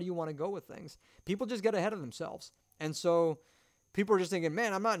far do you want to go with things? People just get ahead of themselves. And so people are just thinking,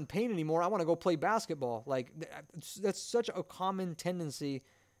 man, I'm not in pain anymore. I want to go play basketball. That's such a common tendency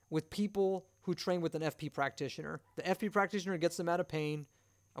with people who train with an FP practitioner. The FP practitioner gets them out of pain.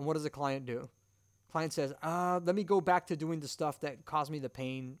 And what does the client do? Client says, let me go back to doing the stuff that caused me the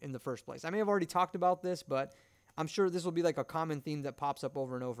pain in the first place. I may have already talked about this, but I'm sure this will be a common theme that pops up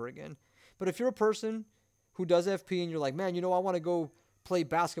over and over again. But if you're a person who does FP and you're like, man, you know, I want to go play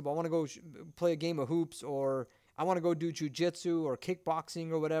basketball. I want to go play a game of hoops, or I want to go do jujitsu or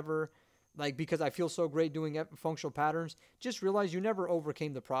kickboxing or whatever, because I feel so great doing functional patterns, just realize you never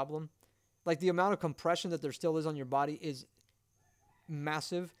overcame the problem. The amount of compression that there still is on your body is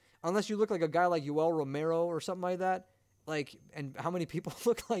massive. Unless you look like a guy like Yoel Romero or something like that. And how many people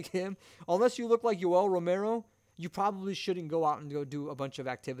look like him? Unless you look like Yoel Romero, you probably shouldn't go out and go do a bunch of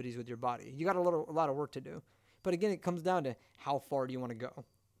activities with your body. You got a lot of work to do. But again, it comes down to how far do you want to go?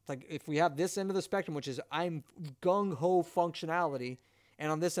 If we have this end of the spectrum, which is I'm gung-ho functionality,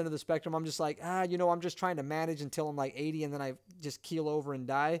 And on this end of the spectrum, I'm just like, I'm just trying to manage until I'm like 80 and then I just keel over and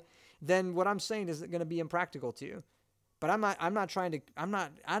die, then what I'm saying is going to be impractical to you. But I'm not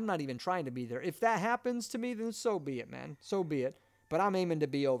even trying to be there. If that happens to me, then so be it, man. So be it. But I'm aiming to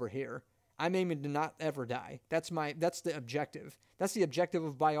be over here. I'm aiming to not ever die. That's the objective. That's the objective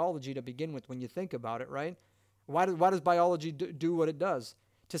of biology to begin with when you think about it, right? Why does biology do what it does?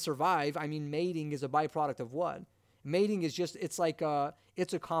 To survive, I mean, mating is a byproduct of what? Mating is just, it's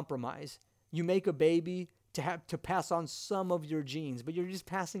a compromise. You make a baby to pass on some of your genes, but you're just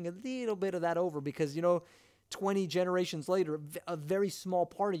passing a little bit of that over because, 20 generations later, a very small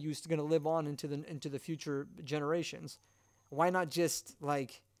part of you is going to live on into the future generations. Why not just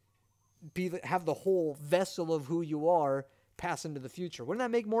have the whole vessel of who you are pass into the future? Wouldn't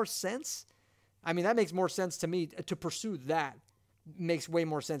that make more sense? I mean, that makes more sense to me. To pursue that makes way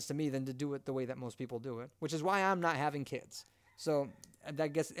more sense to me than to do it the way that most people do it, which is why I'm not having kids. So I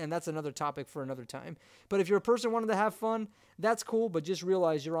guess, and that's another topic for another time. But if you're a person wanting to have fun, that's cool, but just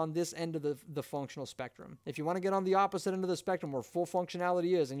realize you're on this end of the functional spectrum. If you want to get on the opposite end of the spectrum where full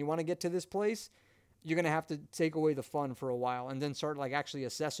functionality is and you want to get to this place, you're going to have to take away the fun for a while and then start actually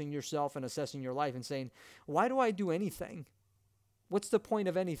assessing yourself and assessing your life and saying, why do I do anything? What's the point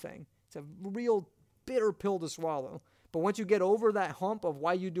of anything? It's a real bitter pill to swallow. But once you get over that hump of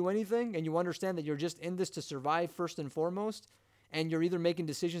why you do anything and you understand that you're just in this to survive first and foremost, and you're either making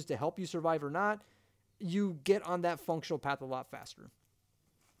decisions to help you survive or not, you get on that functional path a lot faster.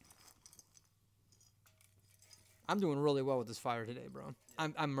 I'm doing really well with this fire today, bro.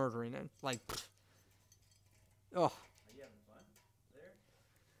 I'm murdering it. Oh. Are you having fun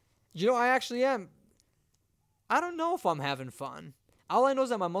there? I actually am. I don't know if I'm having fun. All I know is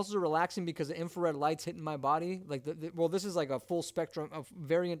that my muscles are relaxing because the infrared light's hitting my body. This is a full spectrum, a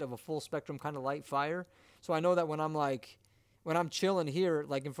variant of a full spectrum kind of light fire. So I know that when I'm chilling here,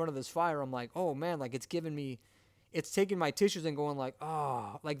 in front of this fire, I'm like, oh man, it's taking my tissues and going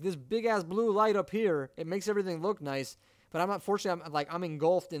this big ass blue light up here. It makes everything look nice, but I'm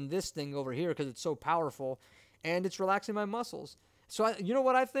engulfed in this thing over here because it's so powerful, and it's relaxing my muscles. So you know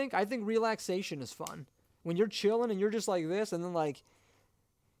what I think? I think relaxation is fun. When you're chilling and you're just like this, and then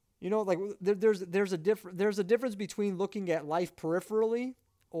there's a difference between looking at life peripherally,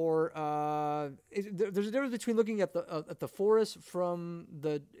 or there's a difference between looking at the forest from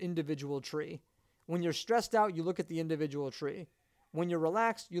the individual tree. When you're stressed out, you look at the individual tree. When you're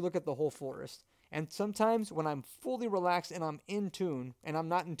relaxed, you look at the whole forest. And sometimes when I'm fully relaxed and I'm in tune, and I'm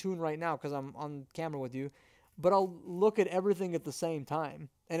not in tune right now because I'm on camera with you, but I'll look at everything at the same time,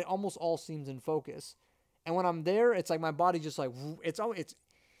 and it almost all seems in focus. And when I'm there, it's my body just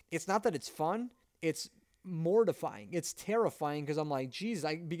it's not that it's fun, it's mortifying. It's terrifying because I'm like, geez,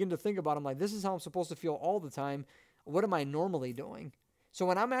 I begin to think about it. I'm like, this is how I'm supposed to feel all the time. What am I normally doing? So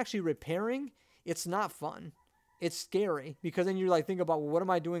when I'm actually repairing, it's not fun. It's scary because then you think about, well, what am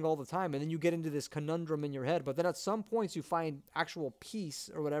I doing all the time? And then you get into this conundrum in your head. But then at some points you find actual peace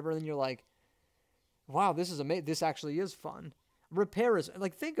or whatever. And then you're like, wow, this is amazing. This actually is fun. Repair is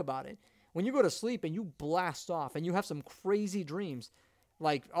think about it. When you go to sleep and you blast off and you have some crazy dreams,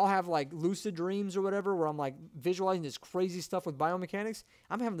 I'll have lucid dreams or whatever where I'm visualizing this crazy stuff with biomechanics.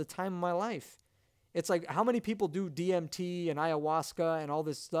 I'm having the time of my life. It's how many people do DMT and ayahuasca and all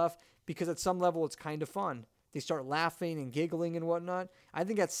this stuff because at some level it's kind of fun. They start laughing and giggling and whatnot. I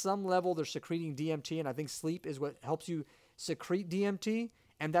think at some level they're secreting DMT, and I think sleep is what helps you secrete DMT,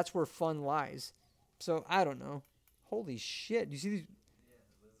 and that's where fun lies. So I don't know. Holy shit. You see these?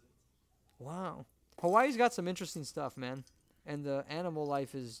 Wow. Hawaii's got some interesting stuff, man. And the animal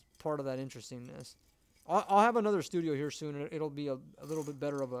life is part of that interestingness. I'll have another studio here soon. It'll be a little bit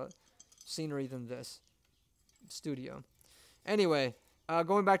better of a scenery than this studio. Anyway,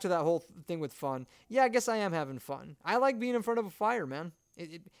 going back to that whole thing with fun. Yeah, I guess I am having fun. I like being in front of a fire, man.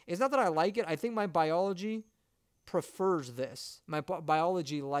 It's not that I like it. I think my biology prefers this. My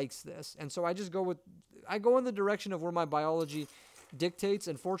biology likes this. And so I go in the direction of where my biology dictates.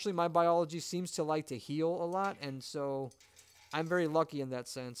 Unfortunately, my biology seems to like to heal a lot, and so I'm very lucky in that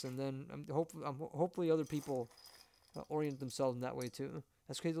sense. And then hopefully other people orient themselves in that way too.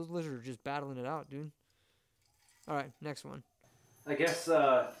 That's crazy. Those lizards are just battling it out, dude. All right, next one. I guess,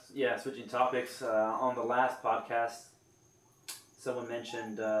 switching topics. On the last podcast, someone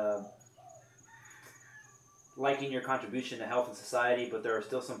mentioned liking your contribution to health and society, but there are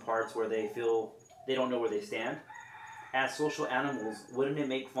still some parts where they feel they don't know where they stand. As social animals, wouldn't it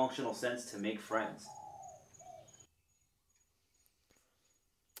make functional sense to make friends?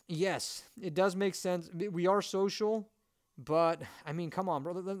 Yes, it does make sense. We are social, but I mean, come on,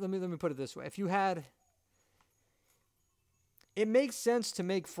 bro. Let me put it this way: if you had it makes sense to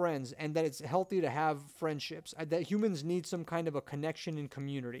make friends and that it's healthy to have friendships, that humans need some kind of a connection and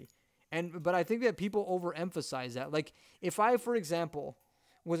community. But I think that people overemphasize that. Like if I, for example,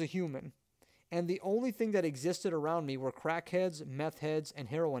 was a human and the only thing that existed around me were crackheads, meth heads, and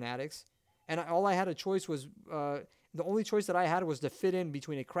heroin addicts, and all I had a choice was the only choice that I had was to fit in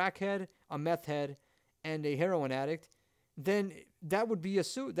between a crackhead, a meth head, and a heroin addict, then that would be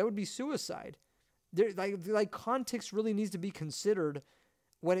suicide. There, like context really needs to be considered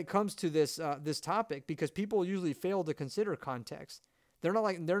when it comes to this topic, because people usually fail to consider context. They're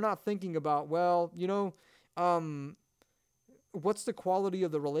not thinking about, well, what's the quality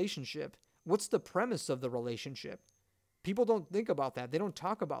of the relationship? What's the premise of the relationship? People don't think about that. They don't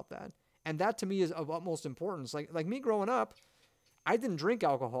talk about that. And that to me is of utmost importance. Like me growing up, I didn't drink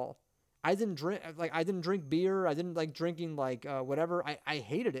alcohol. I didn't drink beer. I didn't like drinking whatever. I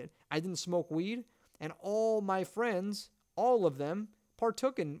hated it. I didn't smoke weed. And all my friends, all of them,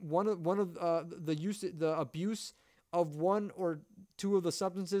 partook in one of the abuse of one or two of the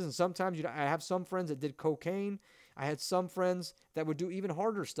substances. And sometimes I have some friends that did cocaine. I had some friends that would do even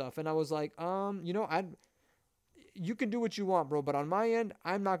harder stuff. And I was like, you can do what you want, bro, but on my end,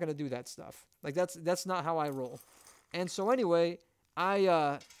 I'm not gonna do that stuff. Like that's not how I roll. And so anyway,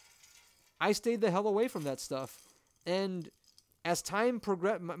 I stayed the hell away from that stuff. And as time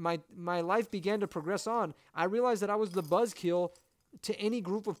progressed, my life began to progress on, I realized that I was the buzzkill to any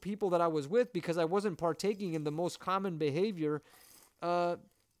group of people that I was with, because I wasn't partaking in the most common behavior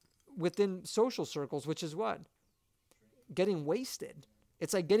within social circles, which is what? Getting wasted.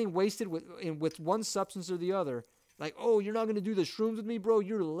 It's like getting wasted with one substance or the other. Like, oh, you're not going to do the shrooms with me, bro?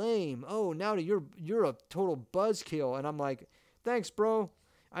 You're lame. Oh, now you're a total buzzkill. And I'm like, thanks, bro.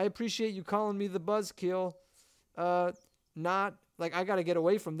 I appreciate you calling me the buzzkill. Not, like, I got to get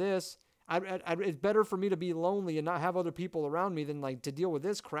away from this. It's better for me to be lonely and not have other people around me than, like, to deal with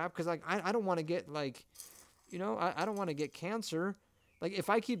this crap. Because, like, I don't want to get, like, I don't want to get cancer. Like,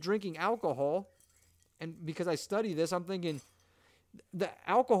 if I keep drinking alcohol, and because I study this, I'm thinking the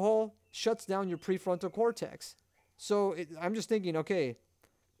alcohol shuts down your prefrontal cortex. So I'm just thinking, okay,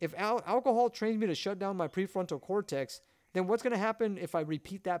 if alcohol trains me to shut down my prefrontal cortex, then what's going to happen if I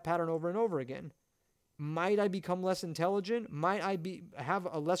repeat that pattern over and over again? Might I become less intelligent? Might I have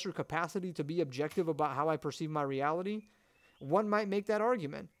a lesser capacity to be objective about how I perceive my reality? One might make that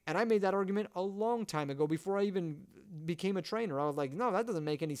argument. And I made that argument a long time ago before I even became a trainer. I was like, no, that doesn't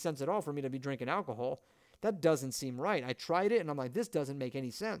make any sense at all for me to be drinking alcohol. That doesn't seem right. I tried it and I'm like, this doesn't make any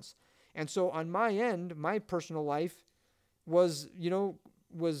sense. And so on my end, my personal life was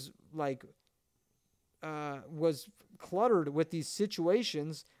cluttered with these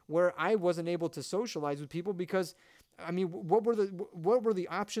situations where I wasn't able to socialize with people because, I mean, what were the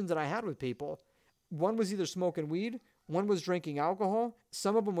options that I had with people? One was either smoking weed, one was drinking alcohol.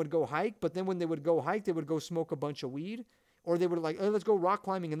 Some of them would go hike, but then when they would go hike, they would go smoke a bunch of weed. Or they would like, oh, let's go rock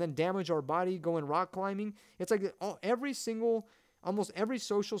climbing and then damage our body going rock climbing. It's like almost every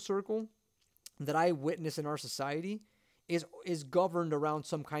social circle that I witness in our society is governed around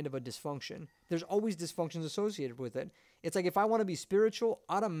some kind of a dysfunction. There's always dysfunctions associated with it. It's like if I want to be spiritual,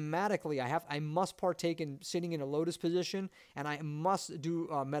 automatically I must partake in sitting in a lotus position, and I must do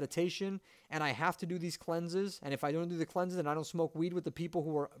meditation, and I have to do these cleanses. And if I don't do the cleanses and I don't smoke weed with the people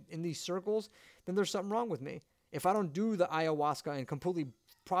who are in these circles, then there's something wrong with me. If I don't do the ayahuasca and completely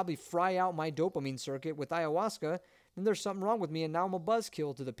probably fry out my dopamine circuit with ayahuasca, then there's something wrong with me, and now I'm a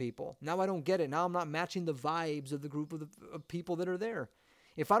buzzkill to the people. Now I don't get it. Now I'm not matching the vibes of the group of people that are there.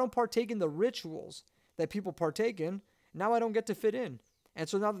 If I don't partake in the rituals that people partake in, now I don't get to fit in. And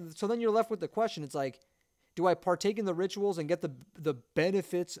so then you're left with the question. It's like, do I partake in the rituals and get the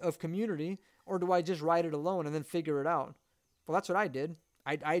benefits of community, or do I just ride it alone and then figure it out? Well, that's what I did.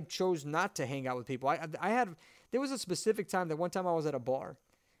 I chose not to hang out with people. There was a specific time that one time I was at a bar,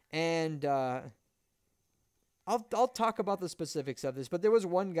 and I'll talk about the specifics of this, but there was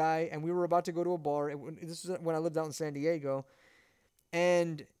one guy, and we were about to go to a bar. This is when I lived out in San Diego,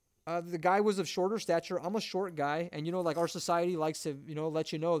 and the guy was of shorter stature. I'm a short guy, and like our society likes to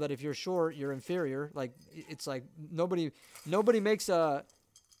let you know that if you're short, you're inferior. Like it's like nobody makes a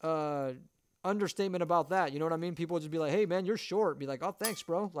understatement about that. You know what I mean? People would just be like, "Hey man, you're short." Be like, "Oh, thanks,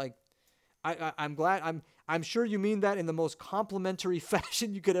 bro." Like I'm glad. I'm sure you mean that in the most complimentary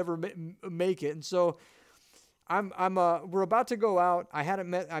fashion you could ever make it. And so we're about to go out. I hadn't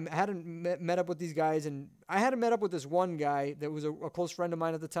met up with these guys, and I hadn't met up with this one guy that was a close friend of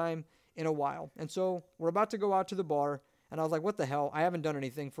mine at the time in a while. And so we're about to go out to the bar, and I was like, what the hell? I haven't done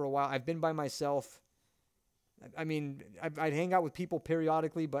anything for a while. I've been by myself. I mean, I'd hang out with people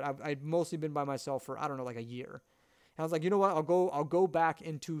periodically, but I'd mostly been by myself for, I don't know, like a year. I was like, you know what? I'll go back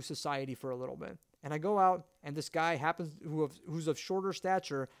into society for a little bit. And I go out, and this guy who's of shorter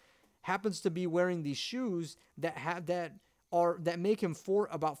stature happens to be wearing these shoes that make him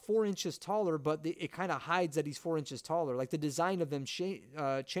about 4 inches taller, but it kind of hides that he's 4 inches taller. Like the design of them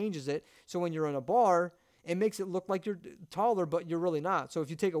changes it, so when you're in a bar, it makes it look like you're taller, but you're really not. So if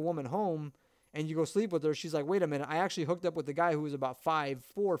you take a woman home and you go sleep with her, she's like, wait a minute, I actually hooked up with the guy who was about 5'4",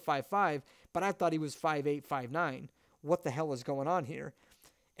 5'5", but I thought he was 5'8", 5'9". What the hell is going on here?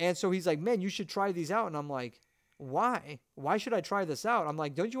 And so he's like, man, you should try these out. And I'm like, why? Why should I try this out? I'm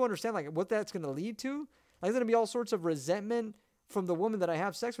like, don't you understand like what that's going to lead to? Like, there's going to be all sorts of resentment from the woman that I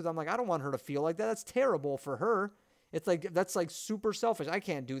have sex with. I'm like, I don't want her to feel like that. That's terrible for her. It's like, that's like super selfish. I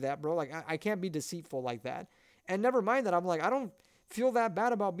can't do that, bro. Like, I can't be deceitful like that. And never mind that. I'm like, I don't feel that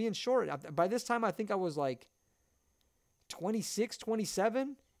bad about being short. By this time, I think I was like 26,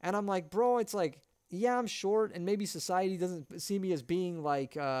 27. And I'm like, bro, it's like, yeah, I'm short, and maybe society doesn't see me as being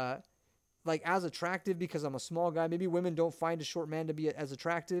like as attractive because I'm a small guy. Maybe women don't find a short man to be as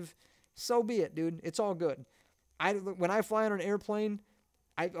attractive. So be it, dude. It's all good. When I fly on an airplane,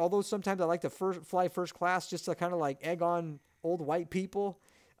 although sometimes I like to fly first class just to kind of like egg on old white people,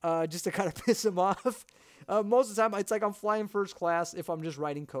 just to kind of piss them off. Most of the time, it's like I'm flying first class if I'm just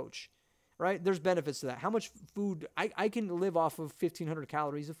riding coach, right? There's benefits to that. How much food I can live off of 1,500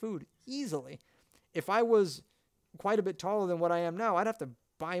 calories of food easily. If I was quite a bit taller than what I am now, I'd have to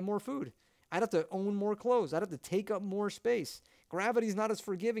buy more food. I'd have to own more clothes. I'd have to take up more space. Gravity's not as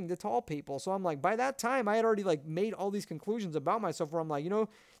forgiving to tall people. So I'm like, by that time, I had already like made all these conclusions about myself where I'm like,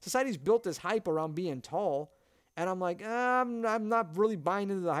 society's built this hype around being tall. And I'm like, I'm not really buying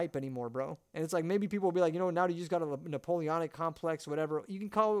into the hype anymore, bro. And it's like, maybe people will be like, now you just got a Napoleonic complex, whatever. You can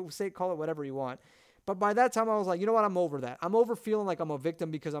call it whatever you want. But by that time, I was like, you know what? I'm over that. I'm over feeling like I'm a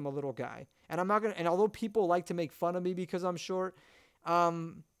victim because I'm a little guy. And I'm not going to, and although people like to make fun of me because I'm short,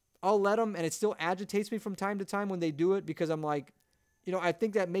 I'll let them. And it still agitates me from time to time when they do it because I'm like, I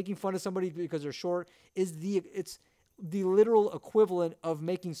think that making fun of somebody because they're short it's the literal equivalent of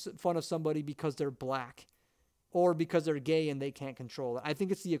making fun of somebody because they're black or because they're gay and they can't control it. I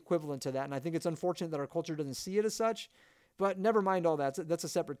think it's the equivalent to that. And I think it's unfortunate that our culture doesn't see it as such. But never mind all that. That's a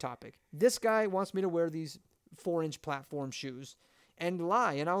separate topic. This guy wants me to wear these 4-inch platform shoes and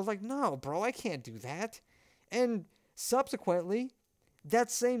lie. And I was like, no, bro, I can't do that. And subsequently, that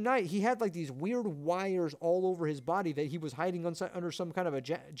same night, he had like these weird wires all over his body that he was hiding under some kind of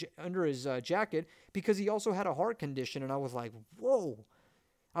under his jacket because he also had a heart condition. And I was like, whoa.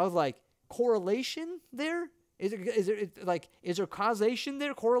 I was like, correlation there? Is there causation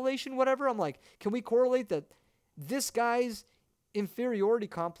there? Correlation, whatever? I'm like, can we correlate that this guy's inferiority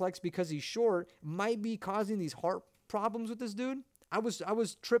complex because he's short might be causing these heart problems with this dude? I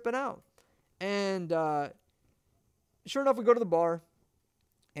was tripping out. And sure enough, we go to the bar,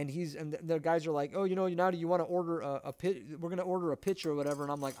 and the guys are like, oh, now do you want to order a pit? We're going to order a pitcher or whatever.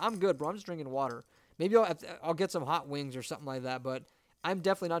 And I'm like, I'm good, bro. I'm just drinking water. Maybe I'll get some hot wings or something like that, but I'm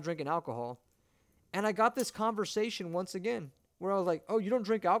definitely not drinking alcohol. And I got this conversation once again where I was like, oh, you don't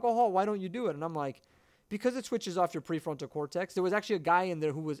drink alcohol? Why don't you do it? And I'm like, because it switches off your prefrontal cortex. There was actually a guy in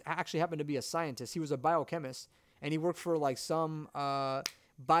there who was actually happened to be a scientist. He was a biochemist, and he worked for like some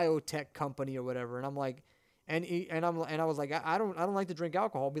biotech company or whatever. And I'm like, and I was like, I don't like to drink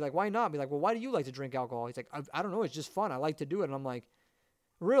alcohol. Be like, why not? Be like, well, why do you like to drink alcohol? He's like, I don't know. It's just fun. I like to do it. And I'm like,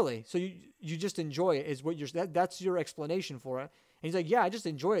 really? So you just enjoy it? Is what that's your explanation for it? And he's like, yeah, I just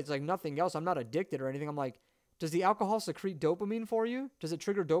enjoy it. It's like nothing else. I'm not addicted or anything. I'm like, does the alcohol secrete dopamine for you? Does it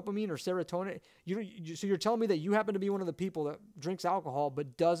trigger dopamine or serotonin? So you're telling me that you happen to be one of the people that drinks alcohol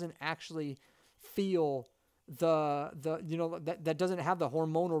but doesn't actually feel that doesn't have the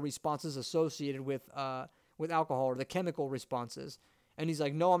hormonal responses associated with alcohol or the chemical responses. And he's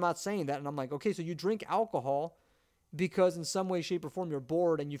like, no, I'm not saying that. And I'm like, okay, so you drink alcohol because in some way, shape, or form you're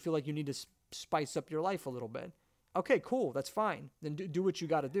bored and you feel like you need to spice up your life a little bit. Okay, cool, that's fine. Then do what you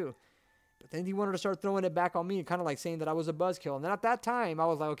got to do. But then he wanted to start throwing it back on me and kind of like saying that I was a buzzkill. And then at that time, I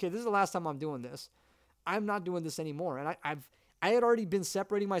was like, okay, this is the last time I'm doing this. I'm not doing this anymore. And I had already been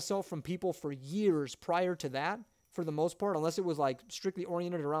separating myself from people for years prior to that, for the most part, unless it was like strictly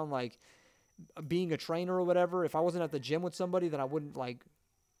oriented around like being a trainer or whatever. If I wasn't at the gym with somebody, then I wouldn't like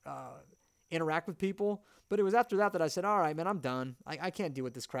interact with people. But it was after that I said, all right, man, I'm done. I can't deal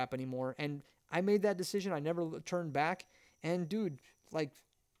with this crap anymore. And I made that decision. I never turned back. And dude, like,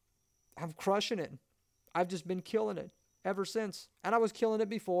 I'm crushing it. I've just been killing it ever since. And I was killing it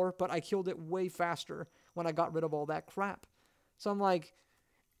before, but I killed it way faster when I got rid of all that crap. So I'm like,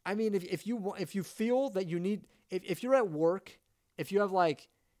 I mean, if you feel that you need, if you're at work, if you have like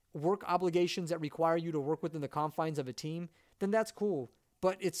work obligations that require you to work within the confines of a team, then that's cool.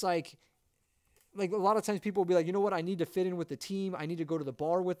 But it's like a lot of times people will be like, you know what, I need to fit in with the team. I need to go to the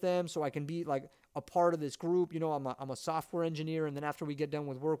bar with them so I can be like a part of this group. You know, I'm a software engineer, and then after we get done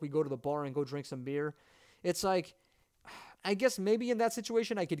with work, we go to the bar and go drink some beer. It's like, I guess maybe in that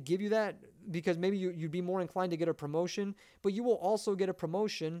situation I could give you that because maybe you'd be more inclined to get a promotion, but you will also get a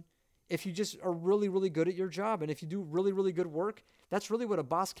promotion if you just are really, really good at your job. And if you do really, really good work, that's really what a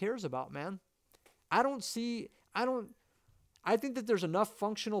boss cares about, man. I think that there's enough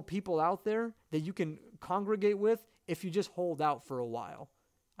functional people out there that you can congregate with if you just hold out for a while.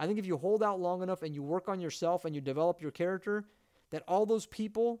 I think if you hold out long enough and you work on yourself and you develop your character, that all those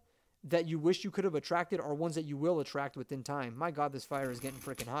people that you wish you could have attracted are ones that you will attract within time. My God, this fire is getting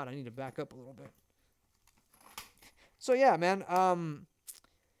freaking hot. I need to back up a little bit. So yeah, man.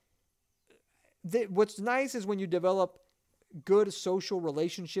 What's nice is when you develop good social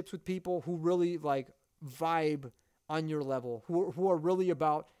relationships with people who really like vibe on your level, who are really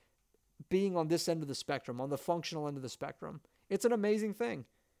about being on this end of the spectrum, on the functional end of the spectrum. It's an amazing thing.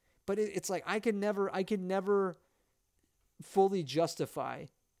 But it's like I can never fully justify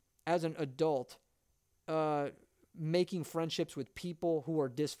as an adult making friendships with people who are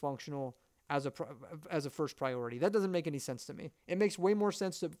dysfunctional as a first priority. That doesn't make any sense to me. It makes way more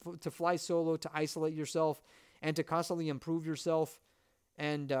sense to fly solo, to isolate yourself, and to constantly improve yourself,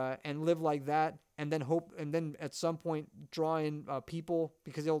 and live like that, and then hope, and then at some point draw in people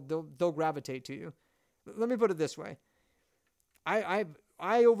because they'll gravitate to you. Let me put it this way: I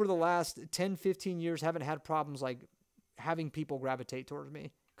over the last 10, 15 years haven't had problems like having people gravitate towards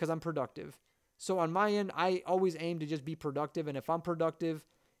me because I'm productive. So on my end, I always aim to just be productive, and if I'm productive,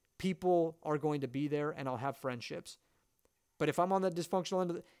 people are going to be there and I'll have friendships. But if I'm on that dysfunctional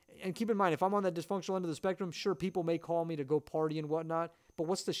end and keep in mind, if I'm on that dysfunctional end of the spectrum, sure, people may call me to go party and whatnot, but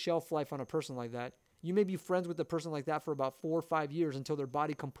what's the shelf life on a person like that? You may be friends with a person like that for about 4 or 5 years until their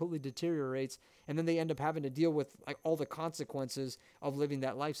body completely deteriorates, and then they end up having to deal with like all the consequences of living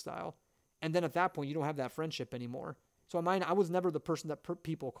that lifestyle. And then at that point, you don't have that friendship anymore. So in mine, I was never the person that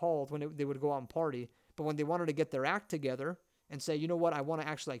people called when they would go out and party, but when they wanted to get their act together and say, you know what, I want to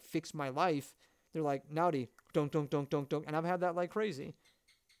actually like fix my life, they're like, Nowdy, don't. And I've had that like crazy.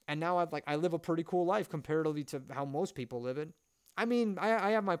 And now I live a pretty cool life comparatively to how most people live it. I mean,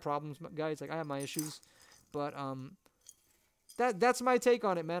 I have my problems, guys. Like I have my issues, but that's my take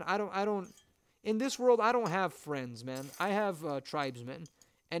on it, man. I don't in this world I don't have friends, man. I have tribesmen,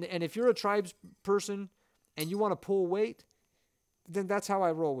 and if you're a tribes person and you want to pull weight, then that's how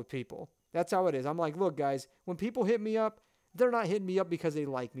I roll with people. That's how it is. I'm like, look, guys, when people hit me up, they're not hitting me up because they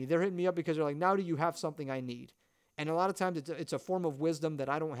like me. They're hitting me up because they're like, now do you have something I need? And a lot of times it's a form of wisdom that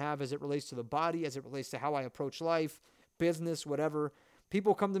I don't have as it relates to the body, as it relates to how I approach life, business, whatever.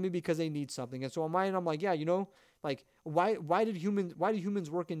 People come to me because they need something. And so on my end, I'm like, yeah, you know, like why do humans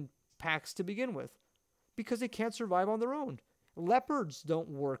work in packs to begin with? Because they can't survive on their own. Leopards don't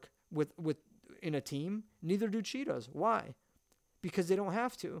work with in a team. Neither do cheetahs. Why? Because they don't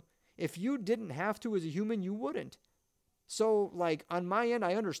have to. If you didn't have to as a human, you wouldn't. So, like, on my end,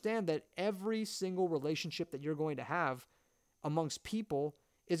 I understand that every single relationship that you're going to have amongst people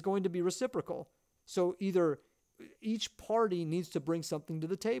is going to be reciprocal. So either each party needs to bring something to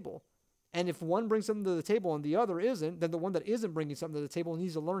the table. And if one brings something to the table and the other isn't, then the one that isn't bringing something to the table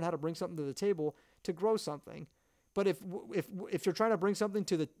needs to learn how to bring something to the table to grow something. But if you're trying to bring something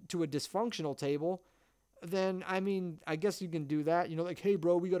to a dysfunctional table, then, I mean, I guess you can do that. You know, like, hey,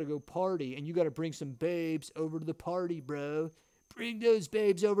 bro, we got to go party, and you got to bring some babes over to the party, bro. Bring those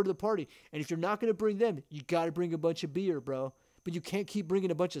babes over to the party. And if you're not going to bring them, you got to bring a bunch of beer, bro. But you can't keep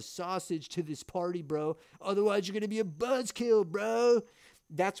bringing a bunch of sausage to this party, bro. Otherwise, you're going to be a buzzkill, bro.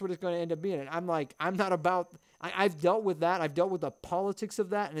 That's what it's going to end up being. And I'm like, I'm not about, I've dealt with that. I've dealt with the politics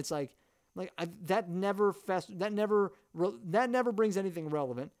of that, and it's like that never brings anything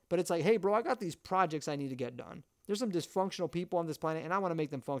relevant. But it's like, hey, bro, I got these projects I need to get done. There's some dysfunctional people on this planet, and I want to make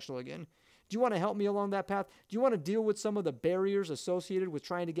them functional again. Do you want to help me along that path? Do you want to deal with some of the barriers associated with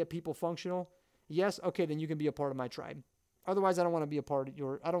trying to get people functional? Yes? Okay, then you can be a part of my tribe. Otherwise, I don't want to be a part of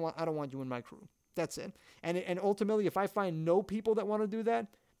your, I don't want you in my crew. That's it. And ultimately, if I find no people that want to do that,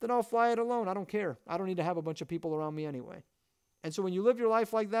 then I'll fly it alone. I don't care. I don't need to have a bunch of people around me anyway. And so when you live your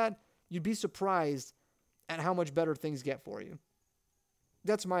life like that, you'd be surprised at how much better things get for you.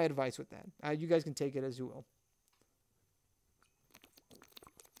 That's my advice with that. You guys can take it as you will.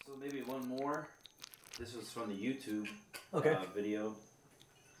 So maybe one more. This was from the YouTube okay. Video.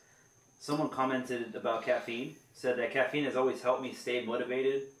 Someone commented about caffeine, said that caffeine has always helped me stay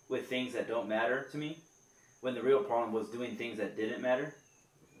motivated with things that don't matter to me, when the real problem was doing things that didn't matter.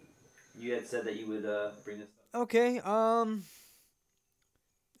 You had said that you would bring this up. Okay,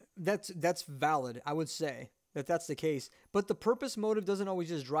 that's valid. I would say that that's the case, but the purpose motive doesn't always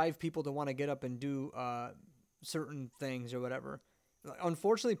just drive people to want to get up and do certain things or whatever.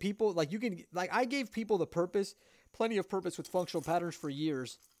 Unfortunately, people like you can like I gave people the purpose, plenty of purpose with functional patterns for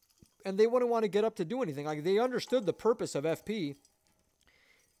years, and they wouldn't want to get up to do anything. Like they understood the purpose of FP.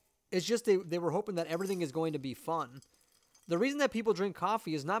 It's just they were hoping that everything is going to be fun. The reason that people drink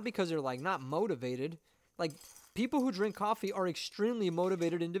coffee is not because they're like not motivated. Like people who drink coffee are extremely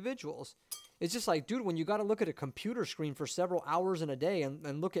motivated individuals. It's just like, dude, when you got to look at a computer screen for several hours in a day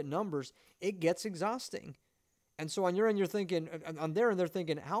and look at numbers, it gets exhausting. And so on your end, you're thinking, on their end, they're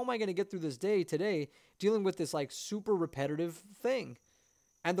thinking, how am I going to get through this day today dealing with this like super repetitive thing?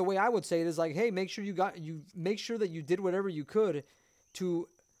 And the way I would say it is like, hey, make sure make sure that you did whatever you could to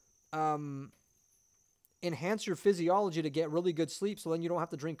enhance your physiology to get really good sleep so then you don't have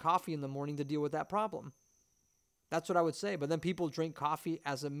to drink coffee in the morning to deal with that problem. That's what I would say. But then people drink coffee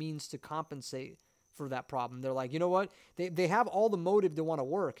as a means to compensate for that problem. They're like, you know what? They have all the motive to want to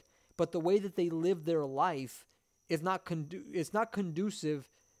work, but the way that they live their life is not conducive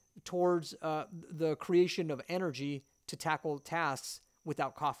towards the creation of energy to tackle tasks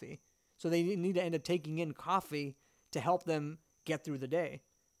without coffee. So they need to end up taking in coffee to help them get through the day.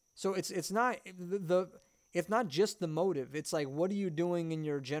 So it's not just the motive. It's like, what are you doing in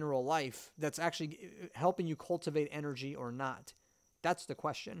your general life that's actually helping you cultivate energy or not? That's the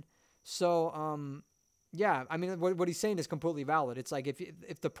question. So, yeah, I mean, what he's saying is completely valid. It's like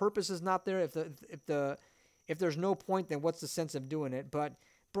if the purpose is not there, if there's no point, then what's the sense of doing it? But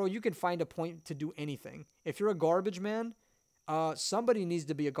bro, you can find a point to do anything. If you're a garbage man, somebody needs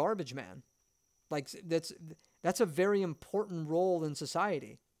to be a garbage man. Like that's a very important role in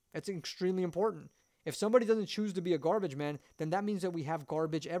society. It's extremely important. If somebody doesn't choose to be a garbage man, then that means that we have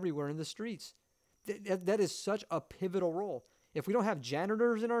garbage everywhere in the streets. That is such a pivotal role. If we don't have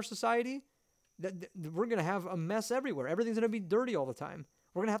janitors in our society, we're going to have a mess everywhere. Everything's going to be dirty all the time.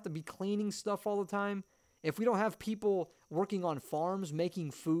 We're going to have to be cleaning stuff all the time. If we don't have people working on farms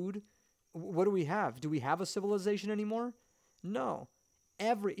making food, what do we have? Do we have a civilization anymore? No.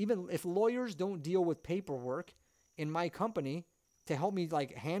 Even if lawyers don't deal with paperwork in my company to help me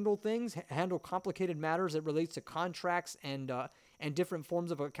like handle things, handle complicated matters that relates to contracts and different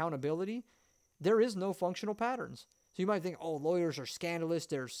forms of accountability, there is no functional patterns. So you might think, oh, lawyers are scandalous,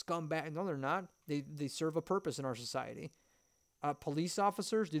 they're scumbag. No, they're not. They serve a purpose in our society. Police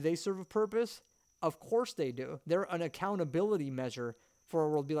officers, do they serve a purpose? Of course they do. They're an accountability measure for our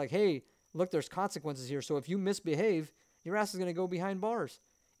world. Be like, hey, look, there's consequences here. So if you misbehave, your ass is going to go behind bars.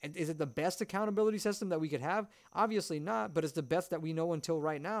 And is it the best accountability system that we could have? Obviously not, but it's the best that we know until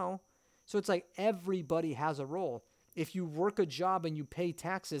right now. So it's like everybody has a role. If you work a job and you pay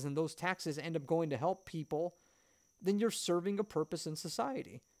taxes and those taxes end up going to help people, then you're serving a purpose in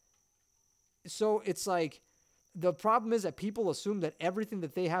society. So it's like the problem is that people assume that everything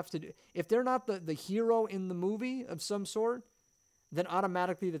that they have to do, if they're not the hero in the movie of some sort, then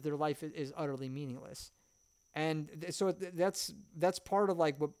automatically that their life is utterly meaningless. And so that's part of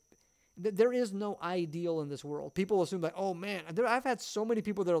like what there is no ideal in this world. People assume like, oh man, I've had so many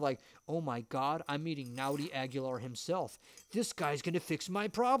people that are like, oh my God, I'm meeting Naudi Aguilar himself. This guy's going to fix my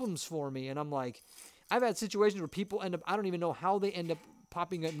problems for me. And I'm like, I've had situations where people end up, I don't even know how they end up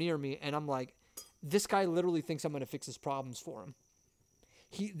popping up near me. And I'm like, this guy literally thinks I'm going to fix his problems for him.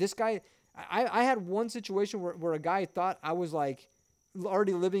 I had one situation where a guy thought I was like,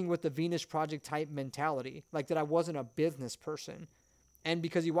 already living with the Venus Project type mentality, like that I wasn't a business person. And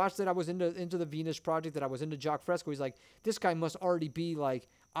because he watched that I was into the Venus Project, that I was into Jacques Fresco, he's like, this guy must already be like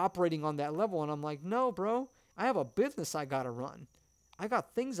operating on that level. And I'm like, no, bro, I have a business I got to run. I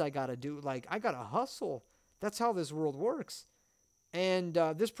got things I got to do. Like, I got to hustle. That's how this world works. And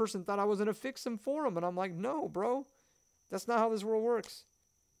this person thought I was going to fix him for him. And I'm like, no, bro, that's not how this world works.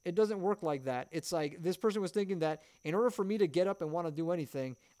 It doesn't work like that. It's like this person was thinking that in order for me to get up and want to do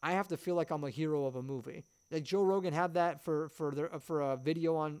anything, I have to feel like I'm a hero of a movie. Like Joe Rogan had that for a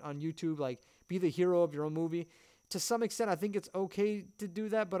video on YouTube, like be the hero of your own movie. To some extent, I think it's okay to do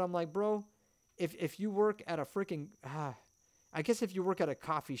that, but I'm like, bro, if you work at a freaking, I guess if you work at a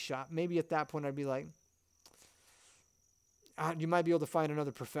coffee shop, maybe at that point I'd be like, you might be able to find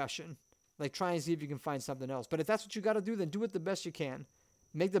another profession. Like try and see if you can find something else. But if that's what you got to do, then do it the best you can.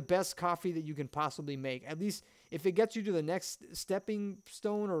 Make the best coffee that you can possibly make. At least if it gets you to the next stepping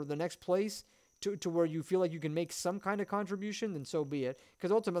stone or the next place to where you feel like you can make some kind of contribution, then so be it.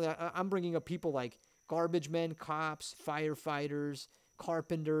 Because ultimately, I'm bringing up people like garbage men, cops, firefighters,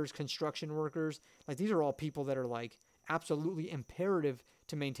 carpenters, construction workers. Like these are all people that are like absolutely imperative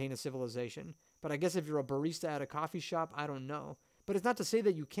to maintain a civilization. But I guess if you're a barista at a coffee shop, I don't know. But it's not to say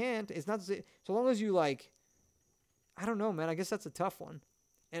that you can't. It's not to say, so long as you like, I don't know, man. I guess that's a tough one.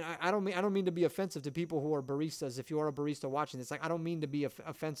 And I don't mean to be offensive to people who are baristas. If you are a barista watching this, like I don't mean to be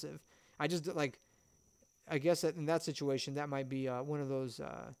offensive. I just like, I guess that in that situation that might be one of those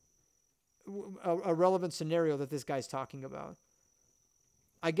a relevant scenario that this guy's talking about.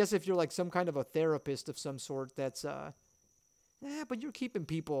 I guess if you're like some kind of a therapist of some sort, that's but you're keeping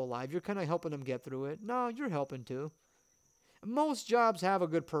people alive. You're kind of helping them get through it. No, you're helping too. Most jobs have a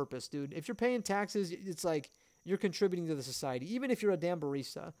good purpose, dude. If you're paying taxes, it's like you're contributing to the society. Even if you're a damn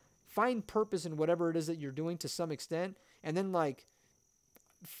barista, find purpose in whatever it is that you're doing to some extent, and then like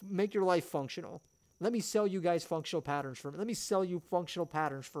make your life functional. Let me sell you guys functional patterns for. Let me sell you functional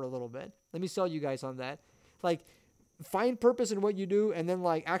patterns for a little bit. Let me sell you guys on that. Like, find purpose in what you do, and then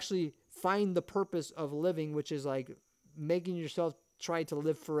like actually find the purpose of living, which is like making yourself try to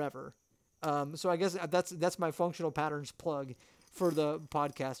live forever. So I guess that's my functional patterns plug for the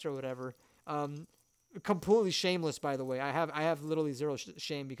podcast or whatever. Completely shameless, by the way. I have literally zero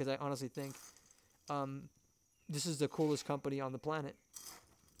shame because I honestly think this is the coolest company on the planet.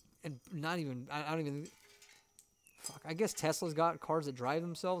 And not even, I don't even, fuck, I guess Tesla's got cars that drive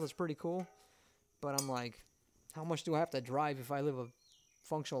themselves. That's pretty cool. But I'm like, how much do I have to drive if I live a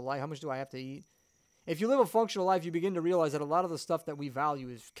functional life? How much do I have to eat? If you live a functional life, you begin to realize that a lot of the stuff that we value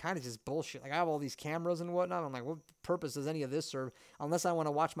is kind of just bullshit. Like, I have all these cameras and whatnot. I'm like, what purpose does any of this serve? Unless I want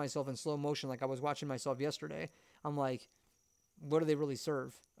to watch myself in slow motion like I was watching myself yesterday. I'm like, what do they really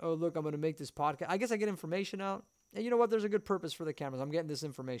serve? Oh, look, I'm going to make this podcast. I guess I get information out. And you know what? There's a good purpose for the cameras. I'm getting this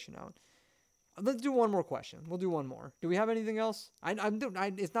information out. Let's do one more question. We'll do one more. Do we have anything else?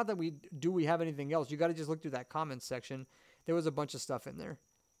 It's not that we have anything else. You got to just look through that comments section. There was a bunch of stuff in there.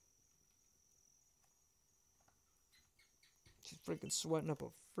 She's freaking sweating up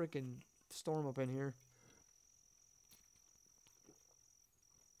a freaking storm up in here.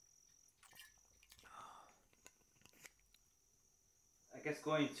 I guess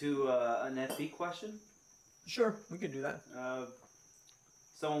going to an FB question. Sure, we can do that.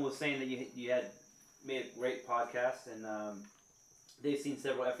 Someone was saying that you had made a great podcast, and they've seen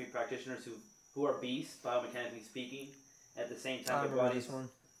several FE practitioners who are beasts, biomechanically speaking. At the same time, their bodies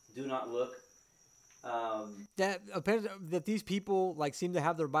do not look. That these people like seem to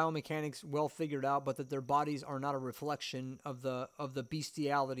have their biomechanics well figured out, but that their bodies are not a reflection of the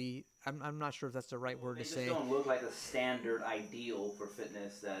bestiality. I'm not sure if that's the right word to say. They just don't look like a standard ideal for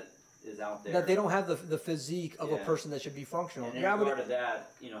fitness that is out there. That they don't have the physique of a person that should be functional. And in regard to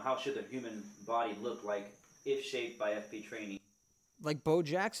that, how should the human body look like if shaped by FP training? Like Bo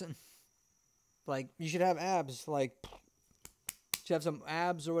Jackson. Like, you should have abs. Like, you should have some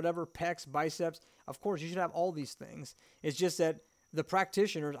abs or whatever, pecs, biceps. Of course, you should have all these things. It's just that the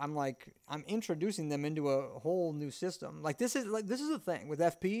practitioners, I'm introducing them into a whole new system. This is the thing with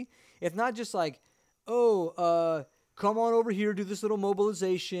FP. It's not just like, come on over here, do this little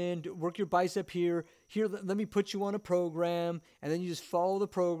mobilization, work your bicep here. Here, let me put you on a program, and then you just follow the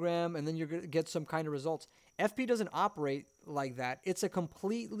program, and then you're going to get some kind of results. FP doesn't operate like that. It's a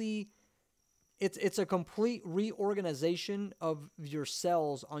complete reorganization of your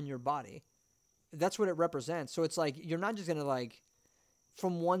cells on your body. That's what it represents. So it's like you're not just going to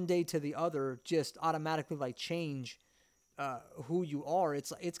from one day to the other just automatically change who you are.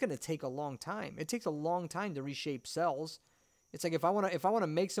 It's going to take a long time. It takes a long time to reshape cells. It's like if I want to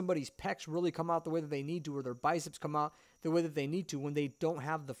make somebody's pecs really come out the way that they need to, or their biceps come out the way that they need to when they don't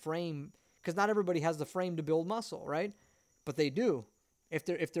have the frame, because not everybody has the frame to build muscle, right? But they do. If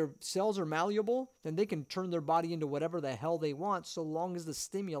their cells are malleable, then they can turn their body into whatever the hell they want, so long as the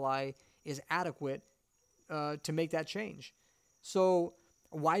stimuli is adequate to make that change. So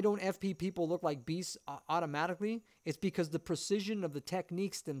why don't FP people look like beasts automatically? It's because the precision of the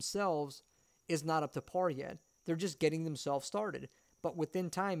techniques themselves is not up to par yet. They're just getting themselves started. But within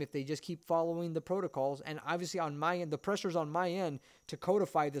time, if they just keep following the protocols, and obviously on my end, the pressure's on my end to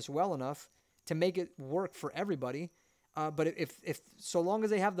codify this well enough to make it work for everybody. But if so long as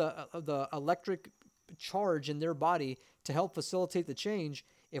they have the electric charge in their body to help facilitate the change,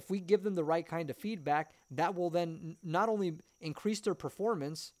 if we give them the right kind of feedback, that will then not only increase their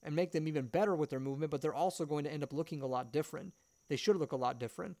performance and make them even better with their movement, but they're also going to end up looking a lot different. They should look a lot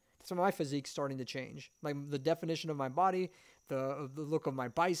different. So my physique's starting to change. Like the definition of my body, the look of my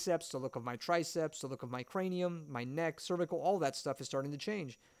biceps, the look of my triceps, the look of my cranium, my neck, cervical, all that stuff is starting to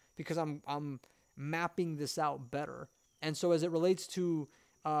change because I'm mapping this out better. And so as it relates to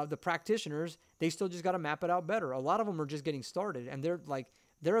the practitioners, they still just got to map it out better. A lot of them are just getting started, and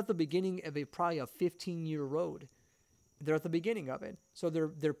they're at the beginning of probably a 15-year road. They're at the beginning of it. So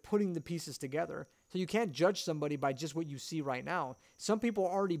they're putting the pieces together. So you can't judge somebody by just what you see right now. Some people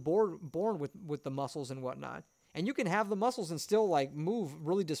are already born with the muscles and whatnot. And you can have the muscles and still like move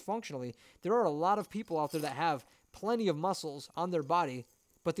really dysfunctionally. There are a lot of people out there that have plenty of muscles on their body,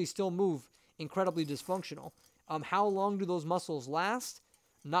 but they still move incredibly dysfunctional. How long do those muscles last?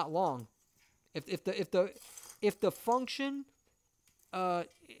 Not long. If the function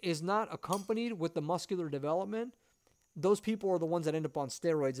is not accompanied with the muscular development, those people are the ones that end up on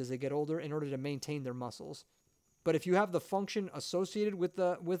steroids as they get older in order to maintain their muscles. But if you have the function associated with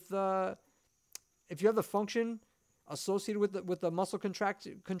the muscle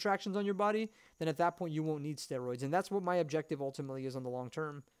contractions on your body, then at that point you won't need steroids. And that's what my objective ultimately is on the long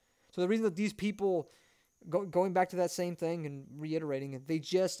term. So the reason that these people, going back to that same thing and reiterating it, they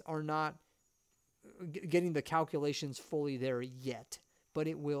just are not getting the calculations fully there yet, but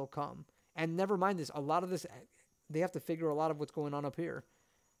it will come. And never mind this, a lot of this, they have to figure a lot of what's going on up here.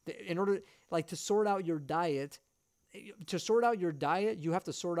 In order, like, to sort out your diet, you have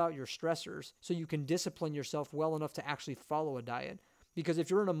to sort out your stressors so you can discipline yourself well enough to actually follow a diet. Because if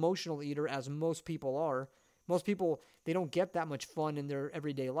you're an emotional eater, as most people are, they don't get that much fun in their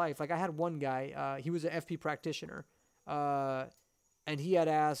everyday life. Like, I had one guy, he was an FP practitioner, and he had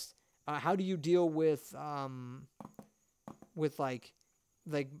asked, how do you deal with like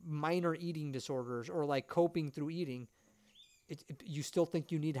minor eating disorders or like coping through eating? You still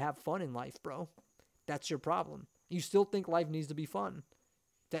think you need to have fun in life, bro. That's your problem. You still think life needs to be fun.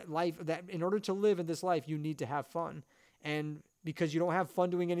 That in order to live in this life, you need to have fun. And because you don't have fun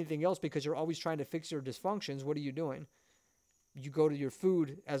doing anything else because you're always trying to fix your dysfunctions, what are you doing? You go to your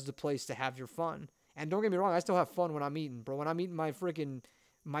food as the place to have your fun. And don't get me wrong, I still have fun when I'm eating, bro. When I'm eating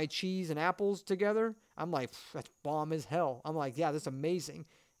my cheese and apples together, I'm like, that's bomb as hell. I'm like, yeah, that's amazing.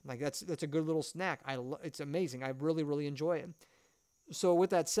 Like, that's a good little snack. It's amazing. I really, really enjoy it. So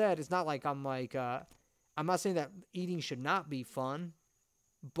with that said, it's not like I'm not saying that eating should not be fun,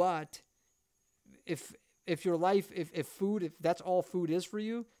 but if your life, if that's all food is for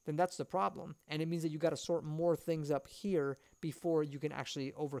you, then that's the problem. And it means that you got to sort more things up here before you can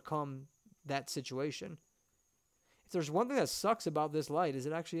actually overcome that situation. If there's one thing that sucks about this light, is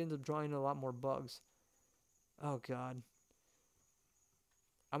it actually ends up drawing a lot more bugs. Oh, God.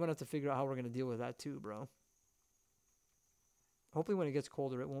 I'm going to have to figure out how we're going to deal with that too, bro. Hopefully when it gets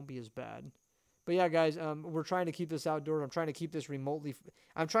colder, it won't be as bad. But yeah, guys, we're trying to keep this outdoors. I'm trying to keep this remotely.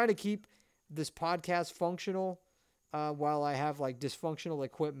 I'm trying to keep this podcast functional while I have like dysfunctional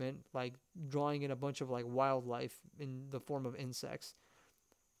equipment, like drawing in a bunch of like wildlife in the form of insects.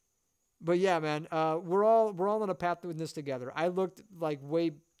 But yeah, man, we're all on a path doing this together. I looked like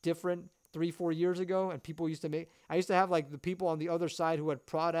way different 3-4 years ago, and I used to have like the people on the other side who had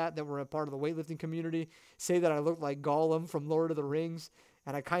Proddat that were a part of the weightlifting community say that I looked like Gollum from Lord of the Rings,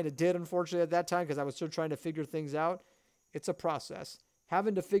 and I kind of did, unfortunately, at that time because I was still trying to figure things out. It's a process.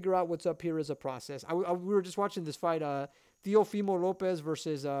 Having to figure out what's up here is a process. We were just watching this fight, Teofimo Lopez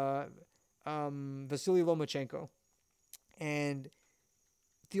versus Vasily Lomachenko, and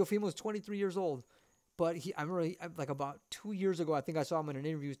Teofimo is 23 years old. But I remember like about 2 years ago, I think I saw him in an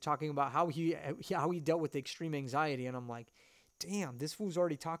interview talking about how he dealt with extreme anxiety. And I'm like, damn, this fool's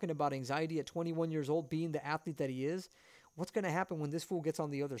already talking about anxiety at 21 years old, being the athlete that he is. What's going to happen when this fool gets on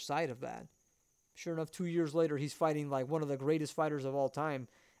the other side of that? Sure enough, 2 years later, he's fighting like one of the greatest fighters of all time.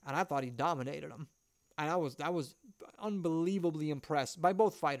 And I thought he dominated him. And I was unbelievably impressed by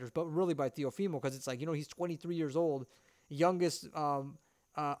both fighters, but really by Teofimo, because it's like, he's 23 years old, youngest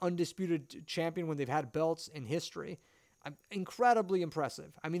undisputed champion when they've had belts in history. Incredibly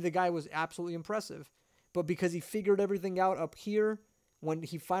impressive. I mean, the guy was absolutely impressive. But because he figured everything out up here, when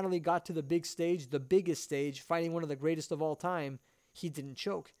he finally got to the big stage, the biggest stage, fighting one of the greatest of all time, he didn't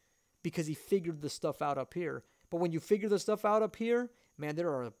choke because he figured the stuff out up here. But when you figure the stuff out up here, man, there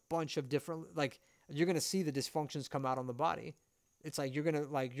are a bunch of different, like, you're going to see the dysfunctions come out on the body. It's like you're going to,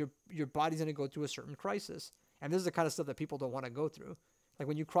 like, your body's going to go through a certain crisis. And this is the kind of stuff that people don't want to go through. Like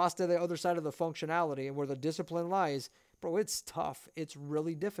when you cross to the other side of the functionality and where the discipline lies, bro, it's tough. It's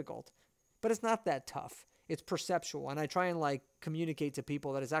really difficult. But it's not that tough. It's perceptual. And I try and like communicate to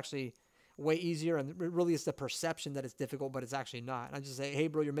people that it's actually way easier. And really it's the perception that it's difficult, but it's actually not. And I just say, hey,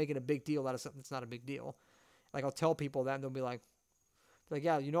 bro, you're making a big deal out of something that's not a big deal. Like I'll tell people that and they'll be like,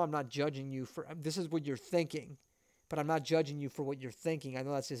 yeah, I'm not judging you for, this is what you're thinking, but I'm not judging you for what you're thinking. I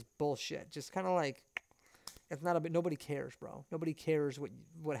know that's just bullshit. Just kind of like, it's not a bit, nobody cares, bro. Nobody cares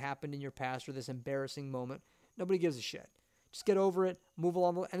what happened in your past or this embarrassing moment. Nobody gives a shit. Just get over it, move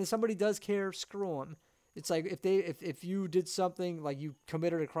along. And if somebody does care, screw them. It's like if you did something, like you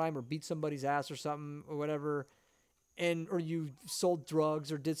committed a crime or beat somebody's ass or something or whatever, or you sold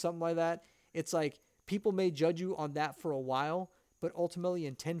drugs or did something like that, it's like people may judge you on that for a while, but ultimately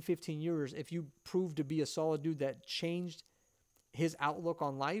in 10, 15 years, if you prove to be a solid dude that changed his outlook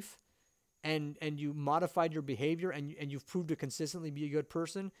on life, and you modified your behavior, and you've proved to consistently be a good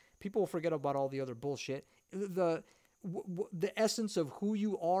person, people will forget about all the other bullshit. The essence of who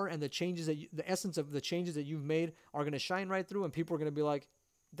you are and the essence of the changes that you've made are going to shine right through, and people are going to be like,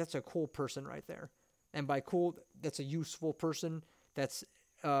 that's a cool person right there. And by cool, that's a useful person that's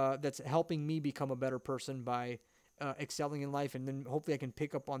helping me become a better person by excelling in life, and then hopefully I can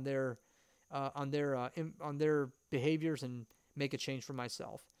pick up on their behaviors and make a change for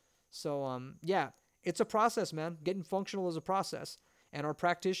myself. So yeah, it's a process, man. Getting functional is a process, and our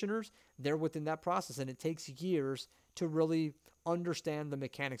practitioners, they're within that process, and it takes years to really understand the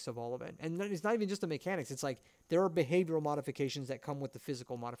mechanics of all of it. And it's not even just the mechanics. It's like there are behavioral modifications that come with the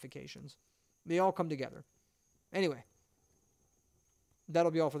physical modifications. They all come together. Anyway, that'll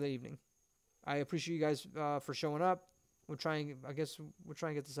be all for the evening. I appreciate you guys for showing up. We'll try and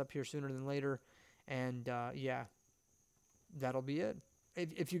get this up here sooner than later. And yeah, that'll be it.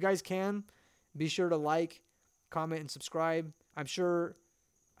 If you guys can, be sure to like, comment, and subscribe. I'm sure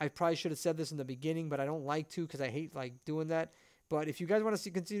I probably should have said this in the beginning, but I don't like to because I hate like doing that. But if you guys want to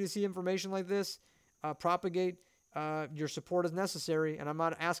continue to see information like this, propagate, your support is necessary. And I'm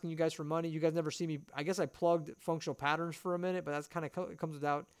not asking you guys for money. You guys never see me. I guess I plugged Functional Patterns for a minute, but that's kind of comes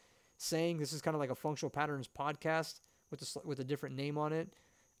without saying. This is kind of like a Functional Patterns podcast with a different name on it.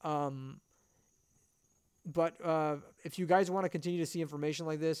 But if you guys want to continue to see information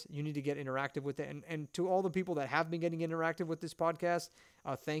like this, you need to get interactive with it. And to all the people that have been getting interactive with this podcast,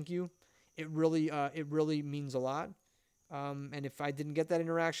 thank you. It really means a lot. And if I didn't get that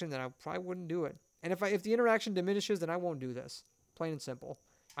interaction, then I probably wouldn't do it. And if the interaction diminishes, then I won't do this. Plain and simple.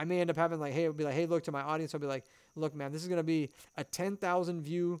 I may end up having like, hey, look to my audience. I'll be like, look, man, this is going to be a 10,000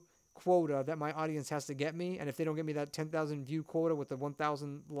 view quota that my audience has to get me. And if they don't get me that 10,000 view quota with the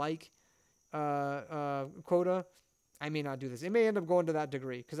 1,000 like quota, I may not do this. It may end up going to that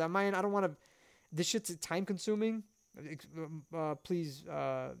degree because I don't want to. This shit's time consuming. Please,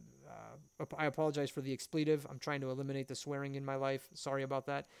 I apologize for the expletive. I'm trying to eliminate the swearing in my life. Sorry about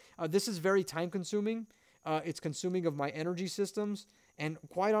that. This is very time consuming. It's consuming of my energy systems, and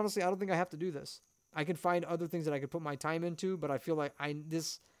quite honestly, I don't think I have to do this. I can find other things that I could put my time into, but I feel like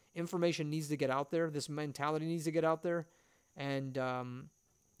this information needs to get out there. This mentality needs to get out there, and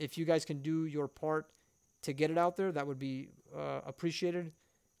if you guys can do your part to get it out there, that would be appreciated.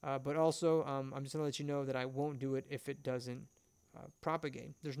 But also, I'm just going to let you know that I won't do it if it doesn't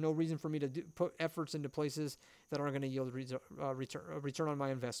propagate. There's no reason for me to put efforts into places that aren't going to yield return on my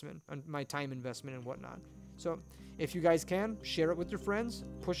investment, on my time investment and whatnot. So if you guys can, share it with your friends,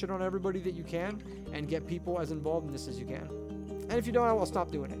 push it on everybody that you can, and get people as involved in this as you can. And if you don't, I will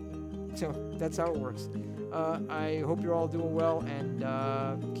stop doing it. So that's how it works. I hope you're all doing well, and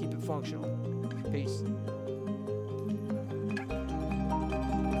keep it functional. Peace.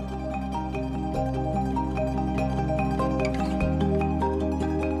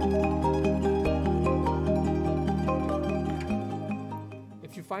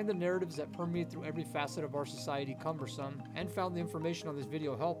 If you find the narratives that permeate through every facet of our society cumbersome, and found the information on this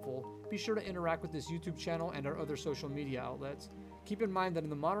video helpful, be sure to interact with this YouTube channel and our other social media outlets. Keep in mind that in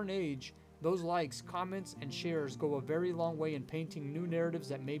the modern age, those likes, comments, and shares go a very long way in painting new narratives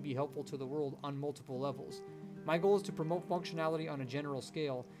that may be helpful to the world on multiple levels. My goal is to promote functionality on a general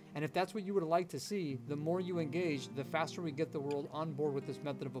scale, and if that's what you would like to see, the more you engage, the faster we get the world on board with this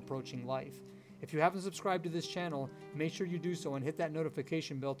method of approaching life. If you haven't subscribed to this channel, make sure you do so and hit that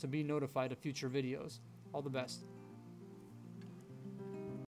notification bell to be notified of future videos. All the best.